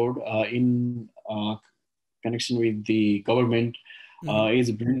Development Board, in connection with the government, mm-hmm,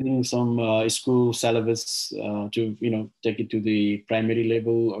 is bringing some school syllabus to take it to the primary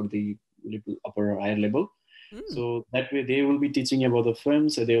level or the upper higher level. mm, So that way they will be teaching about the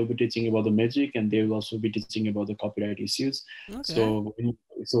films, they will be teaching about the magic, and they will also be teaching about the copyright issues. okay, So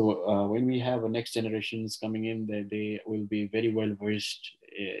when we have a next generations coming in, they will be very well versed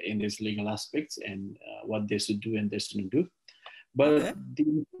in these legal aspects and what they should do and they shouldn't do. But okay, the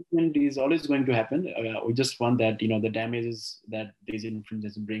infringement is always going to happen. We just want that the damages that these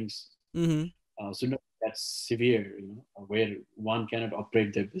infringements brings mm-hmm, should not be that severe, where one cannot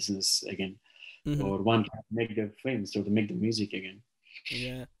operate their business again, mm-hmm, or one can make their films or to make the music again.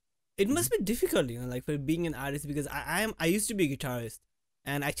 yeah. It must be difficult, like for being an artist, because I used to be a guitarist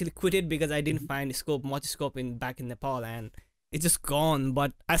and actually quit it because I didn't find much scope in back in Nepal, and it's just gone.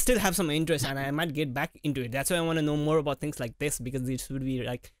 But I still have some interest and I might get back into it. That's why I want to know more about things like this, because this would be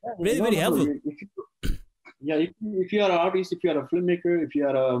like Yeah, really no, very no. helpful. yeah, if you are an artist, if you are a filmmaker, if you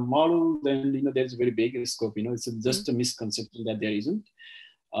are a model, then there's a very big scope. It's just Mm-hmm. a misconception that there isn't.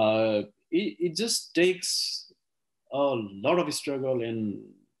 It just takes a lot of struggle and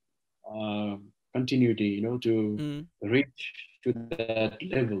uh, continuity, to Mm-hmm. reach to that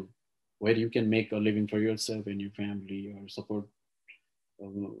level where you can make a living for yourself and your family or support.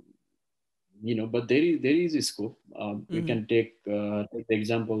 Uh, but there is a scope. We Mm-hmm. can take the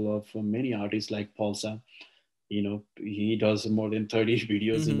example of many artists like Paulsa. He does more than 30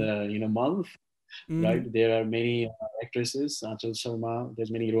 videos in Mm-hmm. a month, Mm-hmm. right? There are many actresses, Achal Sharma, there's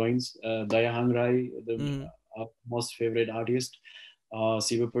many heroines, Daya Hangrai, the Mm-hmm. most favorite artist,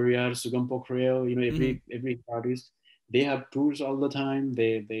 Siva Pariyar, Sugam Pokhrel, Mm-hmm. every artist. They have tours all the time.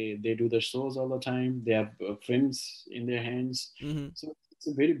 They do the shows all the time. They have friends in their hands. Mm-hmm. So it's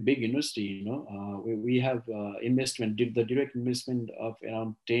a very big industry. We have investment, the direct investment of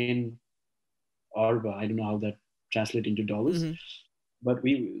around 10 or I don't know how that translate into dollars, Mm-hmm. but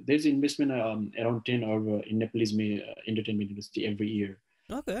there's investment around 10 or in Nepalese entertainment industry every year.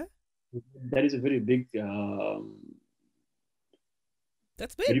 Okay, That is a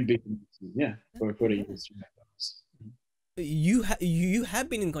that's big. very big investment, yeah, for the Yeah. industry like ours. You have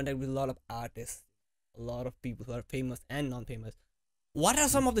been in contact with a lot of artists, a lot of people who are famous and non-famous. What are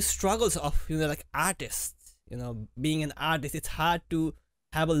some of the struggles of like artists? Being an artist, it's hard to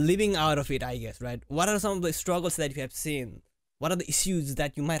have a living out of it, I guess, right? What are some of the struggles that you have seen? What are the issues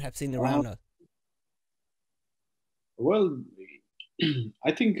that you might have seen Uh, around us? well,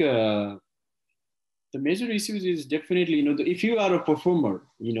 I think the major issues is definitely if you are a performer,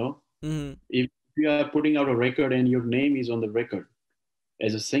 Mm-hmm. if you are putting out a record and your name is on the record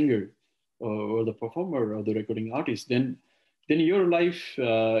as a singer or the performer or the recording artist, then your life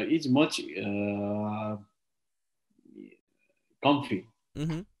is much comfy.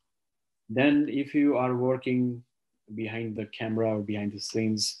 Mm-hmm. Then if you are working behind the camera or behind the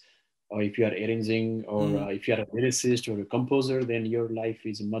scenes, or if you are arranging, or Mm-hmm. if you are a lyricist or a composer, then your life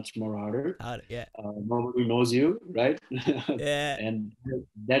is much more harder. Hard, yeah. Nobody knows you, right? Yeah. And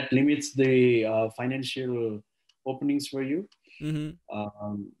that limits the financial openings for you. Mm-hmm.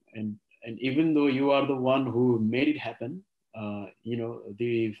 And even though you are the one who made it happen,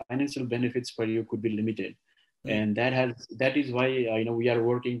 the financial benefits for you could be limited, Mm-hmm. and that is why we are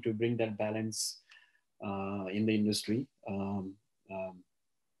working to bring that balance in the industry. Um,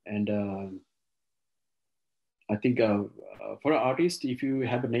 and I think for an artist, if you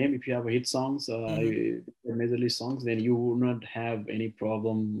have a name, if you have hit songs, Mm-hmm. majorly songs, then you will not have any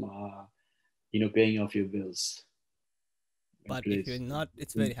problem, paying off your bills in But if you're today's. not,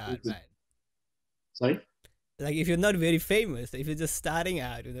 it's very hard, right? Sorry. Like if you're not very famous, if you're just starting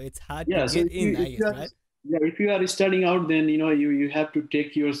out, it's hard to Yeah. So get if in, I if you guess, are right? if you are starting out, then you have to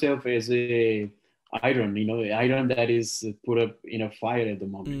take yourself as a iron, iron that is put up in a fire at the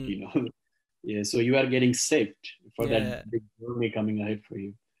moment, Mm, Yeah. So you are getting saved for that yeah. big journey coming ahead for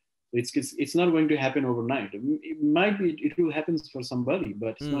you. It's not going to happen overnight. It might be, it will happen for somebody, but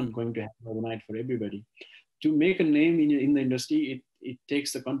it's not Mm, going to happen overnight for everybody. To make a name in the industry, it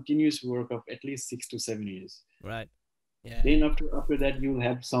takes a continuous work of at least 6 to 7 years. right. Yeah. Then after that, you'll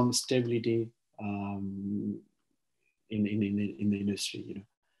have some stability um, in the industry.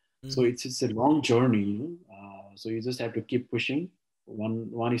 So Mm-hmm. it's a long journey. So you just have to keep pushing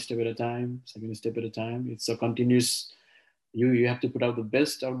one step at a time, second step at a time. It's a continuous. You have to put out the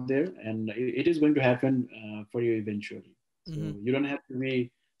best out there, and it is going to happen for you eventually. Mm-hmm. So you don't have to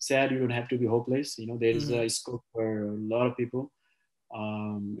be sad. You don't have to be hopeless. There is Mm-hmm. a scope for a lot of people.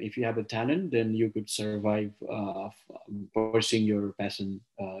 If you have a talent, then you could survive pursuing your passion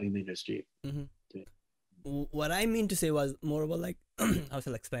in the industry. Mm-hmm. What I mean to say was more about like how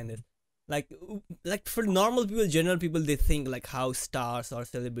shall I explain this? Like for normal people, general people, they think like how stars or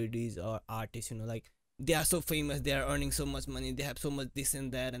celebrities or artists, like they are so famous, they are earning so much money, they have so much this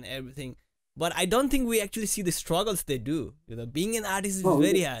and that and everything. But I don't think we actually see the struggles they do. Being an artist is No,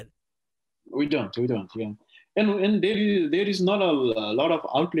 very hard. we don't. Yeah, and there is not a lot of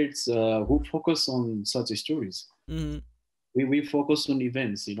outlets who focus on such stories. Mm-hmm. We focus on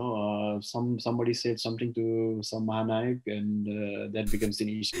events. Somebody said something to some Mahanayak, and that becomes an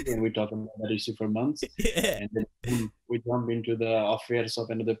issue, and we talk about that issue for months, Yeah. and then we jump into the affairs of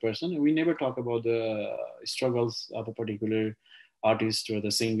another person, and we never talk about the struggles of a particular artist or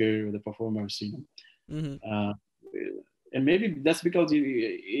the singer or the performers. Mm-hmm. Uh, and maybe that's because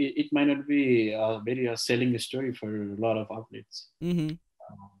it might not be very selling story for a lot of outlets. Mm-hmm.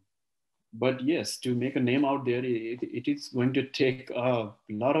 But yes, to make a name out there, it is going to take a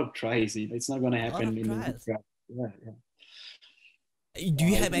lot of tries. It's not going to A lot happen of in a trials. week. Yeah, yeah. Do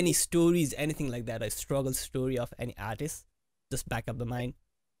you have I any stories, anything like that, a struggle story of any artist? Just back up the mind.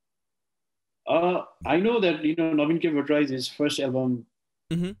 I know that Naveen K. Bhattai's first album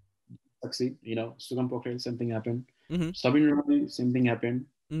Mm-hmm. succeed. Sugam Pokhel, same thing happened. Mm-hmm. Sabin Rani, same thing happened.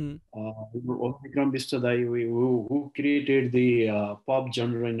 Mm-hmm. Vikram Bistadai, who created the pop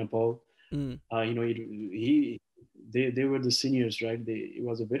genre in Nepal. Mm-hmm. They were the seniors, right? It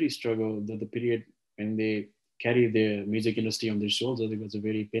was a very struggle. The period when they carried the music industry on their shoulders, it was a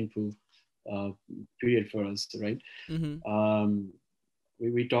very painful uh, period for us, right? Mm-hmm. Um,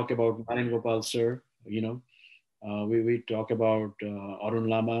 we talk about Naren Gopal sir, we talk about Arun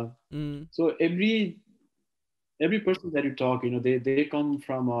Lama. Mm-hmm. So every person that you talk, they come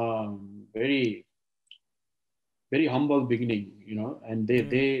from a very humble beginning, and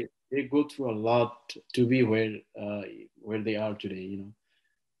Yeah. they go through a lot to be where they are today,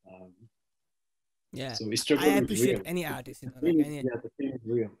 Um, Yeah. so I struggle is appreciate real. any artist, Pain is, any, yeah, the pain is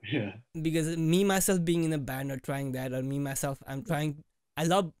real. Yeah. because me myself being in a band or trying that, or me myself, I'm trying. I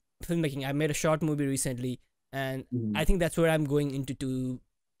love filmmaking. I made a short movie recently, and Mhm. I think that's where I'm going into too.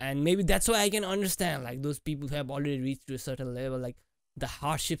 And maybe that's why I can understand like those people who have already reached to a certain level, like the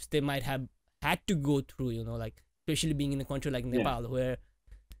hardships they might have had to go through. Like especially being in a country like Yeah. Nepal where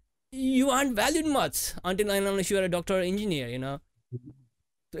you aren't valued much until and unless you are a doctor or engineer.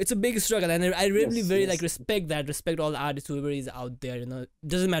 So it's a big struggle, and I really Yes. very like Yes. respect all the artists whoever is out there.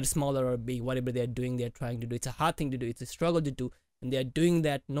 Doesn't matter smaller or big, whatever they're doing, they're trying to do. It's a hard thing to do. It's a struggle to do, and they're doing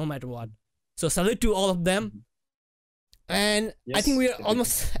that no matter what. So salute to all of them. Mhm. And I think Yes. we're Definitely.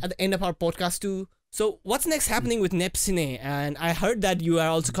 almost at the end of our podcast too. So what's next happening with Nepcine? And I heard that you are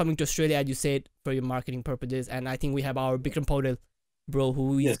also coming to Australia, as you said, for your marketing purposes. And I think we have our Bikram Podel bro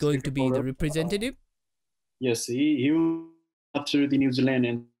who is Yes. going to Victor be the Powell. representative. Yes, he will after the New Zealand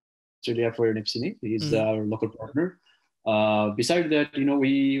and Australia for Nipsey. He's Mm-hmm. our local partner. Besides that,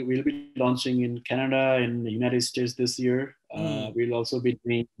 we will be launching in Canada and the United States this year. Mm-hmm. We'll also be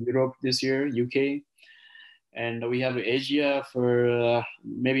doing Europe this year, UK, and we have Asia for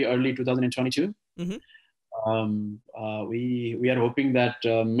maybe early 2022. Mm-hmm. We are hoping that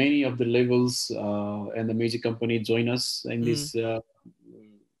many of the labels and the music company join us in this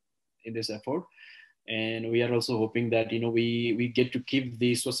effort, and we are also hoping that we get to keep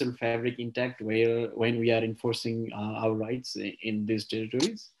the social fabric intact where when we are enforcing our rights in these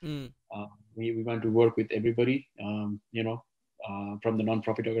territories. Mm-hmm. We want to work with everybody, from the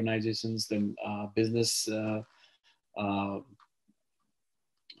non-profit organizations, uh,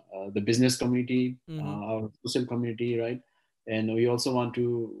 the business community, Mm-hmm. our social community, right? And we also want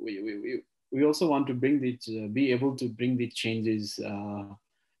to be able to bring the changes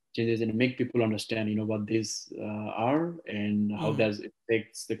and make people understand, what these are and how Mm-hmm. that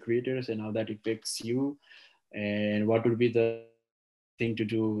affects the creators and how that affects you, and what would be the right thing to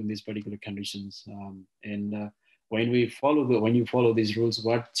do in these particular conditions. And when you follow these rules,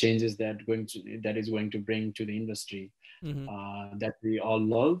 what changes that is going to bring to the industry Mm-hmm. that we all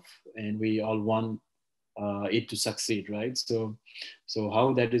love and we all want it to succeed, right? So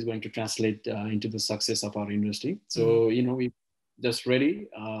how that is going to translate into the success of our industry. Mm-hmm. So we just ready.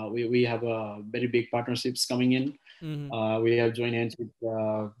 We have very big partnerships coming in. Mm-hmm. We have joined hands with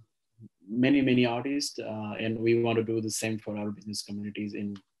many artists, and we want to do the same for our business communities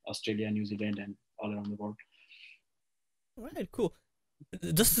in Australia, New Zealand, and all around the world. Right, cool.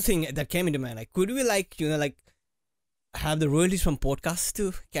 Just the thing that came into mind, like, could we like have the royalties from podcasts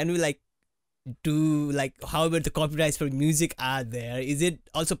too? Can we like do like however the copyrights for music are there? Is it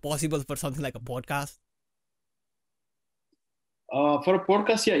also possible for something like a podcast? For a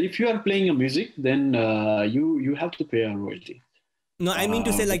podcast, yeah, if you are playing a music, then you have to pay a royalty. No, I mean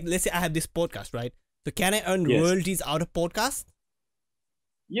to say Uh, like let's say I have this podcast, right? So can I earn yes, royalties out of podcast?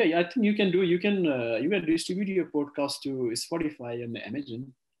 yeah, I think you can distribute your podcast to Spotify and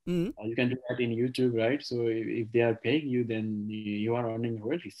Amazon. Mm. You can do that in YouTube, right? So if they are paying you, then you are earning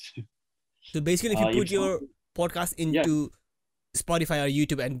royalties. So basically, if you If put your podcast yeah, into Spotify or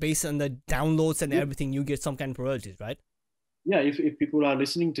YouTube, and based on the downloads and yeah, everything, you get some kind of royalties, right? yeah. If people are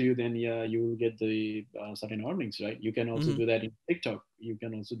listening to you, then yeah, you will get the certain earnings, right? You can also Mm-hmm. do that in TikTok. You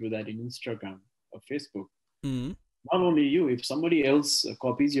can also do that in Instagram or Facebook. Mm-hmm. Not only you, if somebody else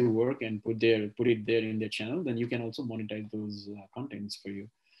copies your work and put it there in their channel, then you can also monetize those contents for you.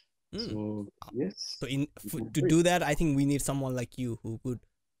 Mm. So yes, So you can to do it. do that, I think we need someone like you who could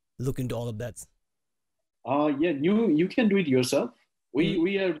look into all of that. Yeah, you can do it yourself. We Mm.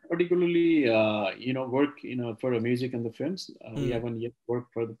 we are particularly work for the music and the films. We Mm. haven't yet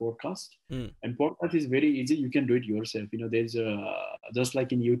worked for the podcast. Mm. And podcast is very easy. You can do it yourself. There's a just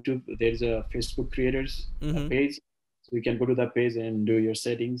like in YouTube, there's a Facebook creators Mm-hmm. page. So you can go to that page and do your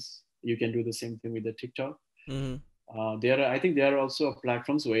settings. You can do the same thing with the TikTok. I think there are also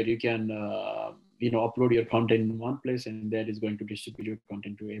platforms where you can upload your content in one place, and that is going to distribute your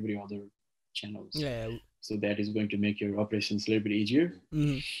content to every other channels. Yeah. So that is going to make your operations a little bit easier.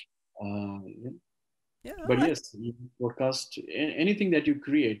 But yes, podcast, anything that you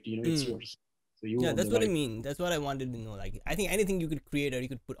create, it's yours. So that's what I mean. That's what I wanted to know. Like, I think anything you could create or you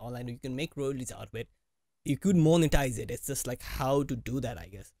could put online, or you can make royalties out of it. You could monetize it. It's just like how to do that, I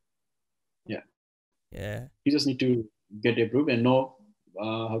guess. Yeah. You just need to get approved and know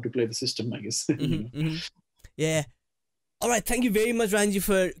how to play the system, I guess. Yeah. All right. Thank you very much, Rayanji,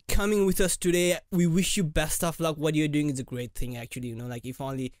 for coming with us today. We wish you best of luck. What you're doing is a great thing, actually. Like if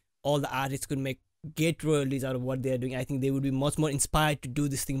only all the artists could get royalties out of what they're doing, I think they would be much more inspired to do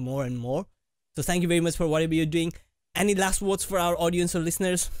this thing more and more. So thank you very much for whatever you're doing. Any last words for our audience or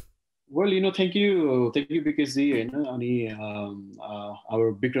listeners? Well, thank you, Bikesh ji.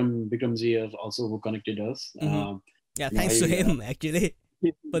 Our Bikram ji has also connected us. Thanks to him actually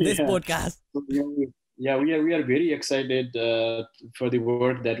for this podcast. We are very excited for the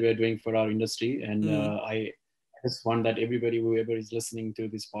work that we are doing for our industry, and I just want that everybody, whoever is listening to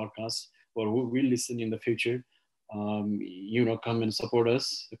this podcast or who will listen in the future, come and support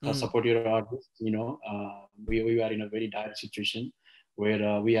us, support your artists. We are in a very dire situation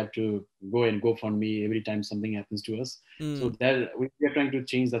where we have to go and GoFundMe every time something happens to us. So that we are trying to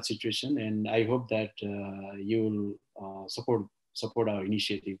change that situation, and I hope that you will support our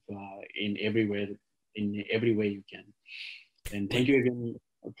initiative in every way you can. And thank you again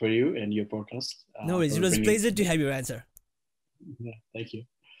for you and your podcast. No worries. It was a pleasure to have your answer. Yeah, thank you.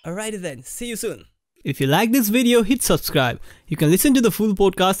 Alrighty then. See you soon. If you like this video, hit subscribe. You can listen to the full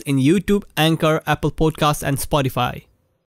podcast in YouTube, Anchor, Apple Podcasts, and Spotify.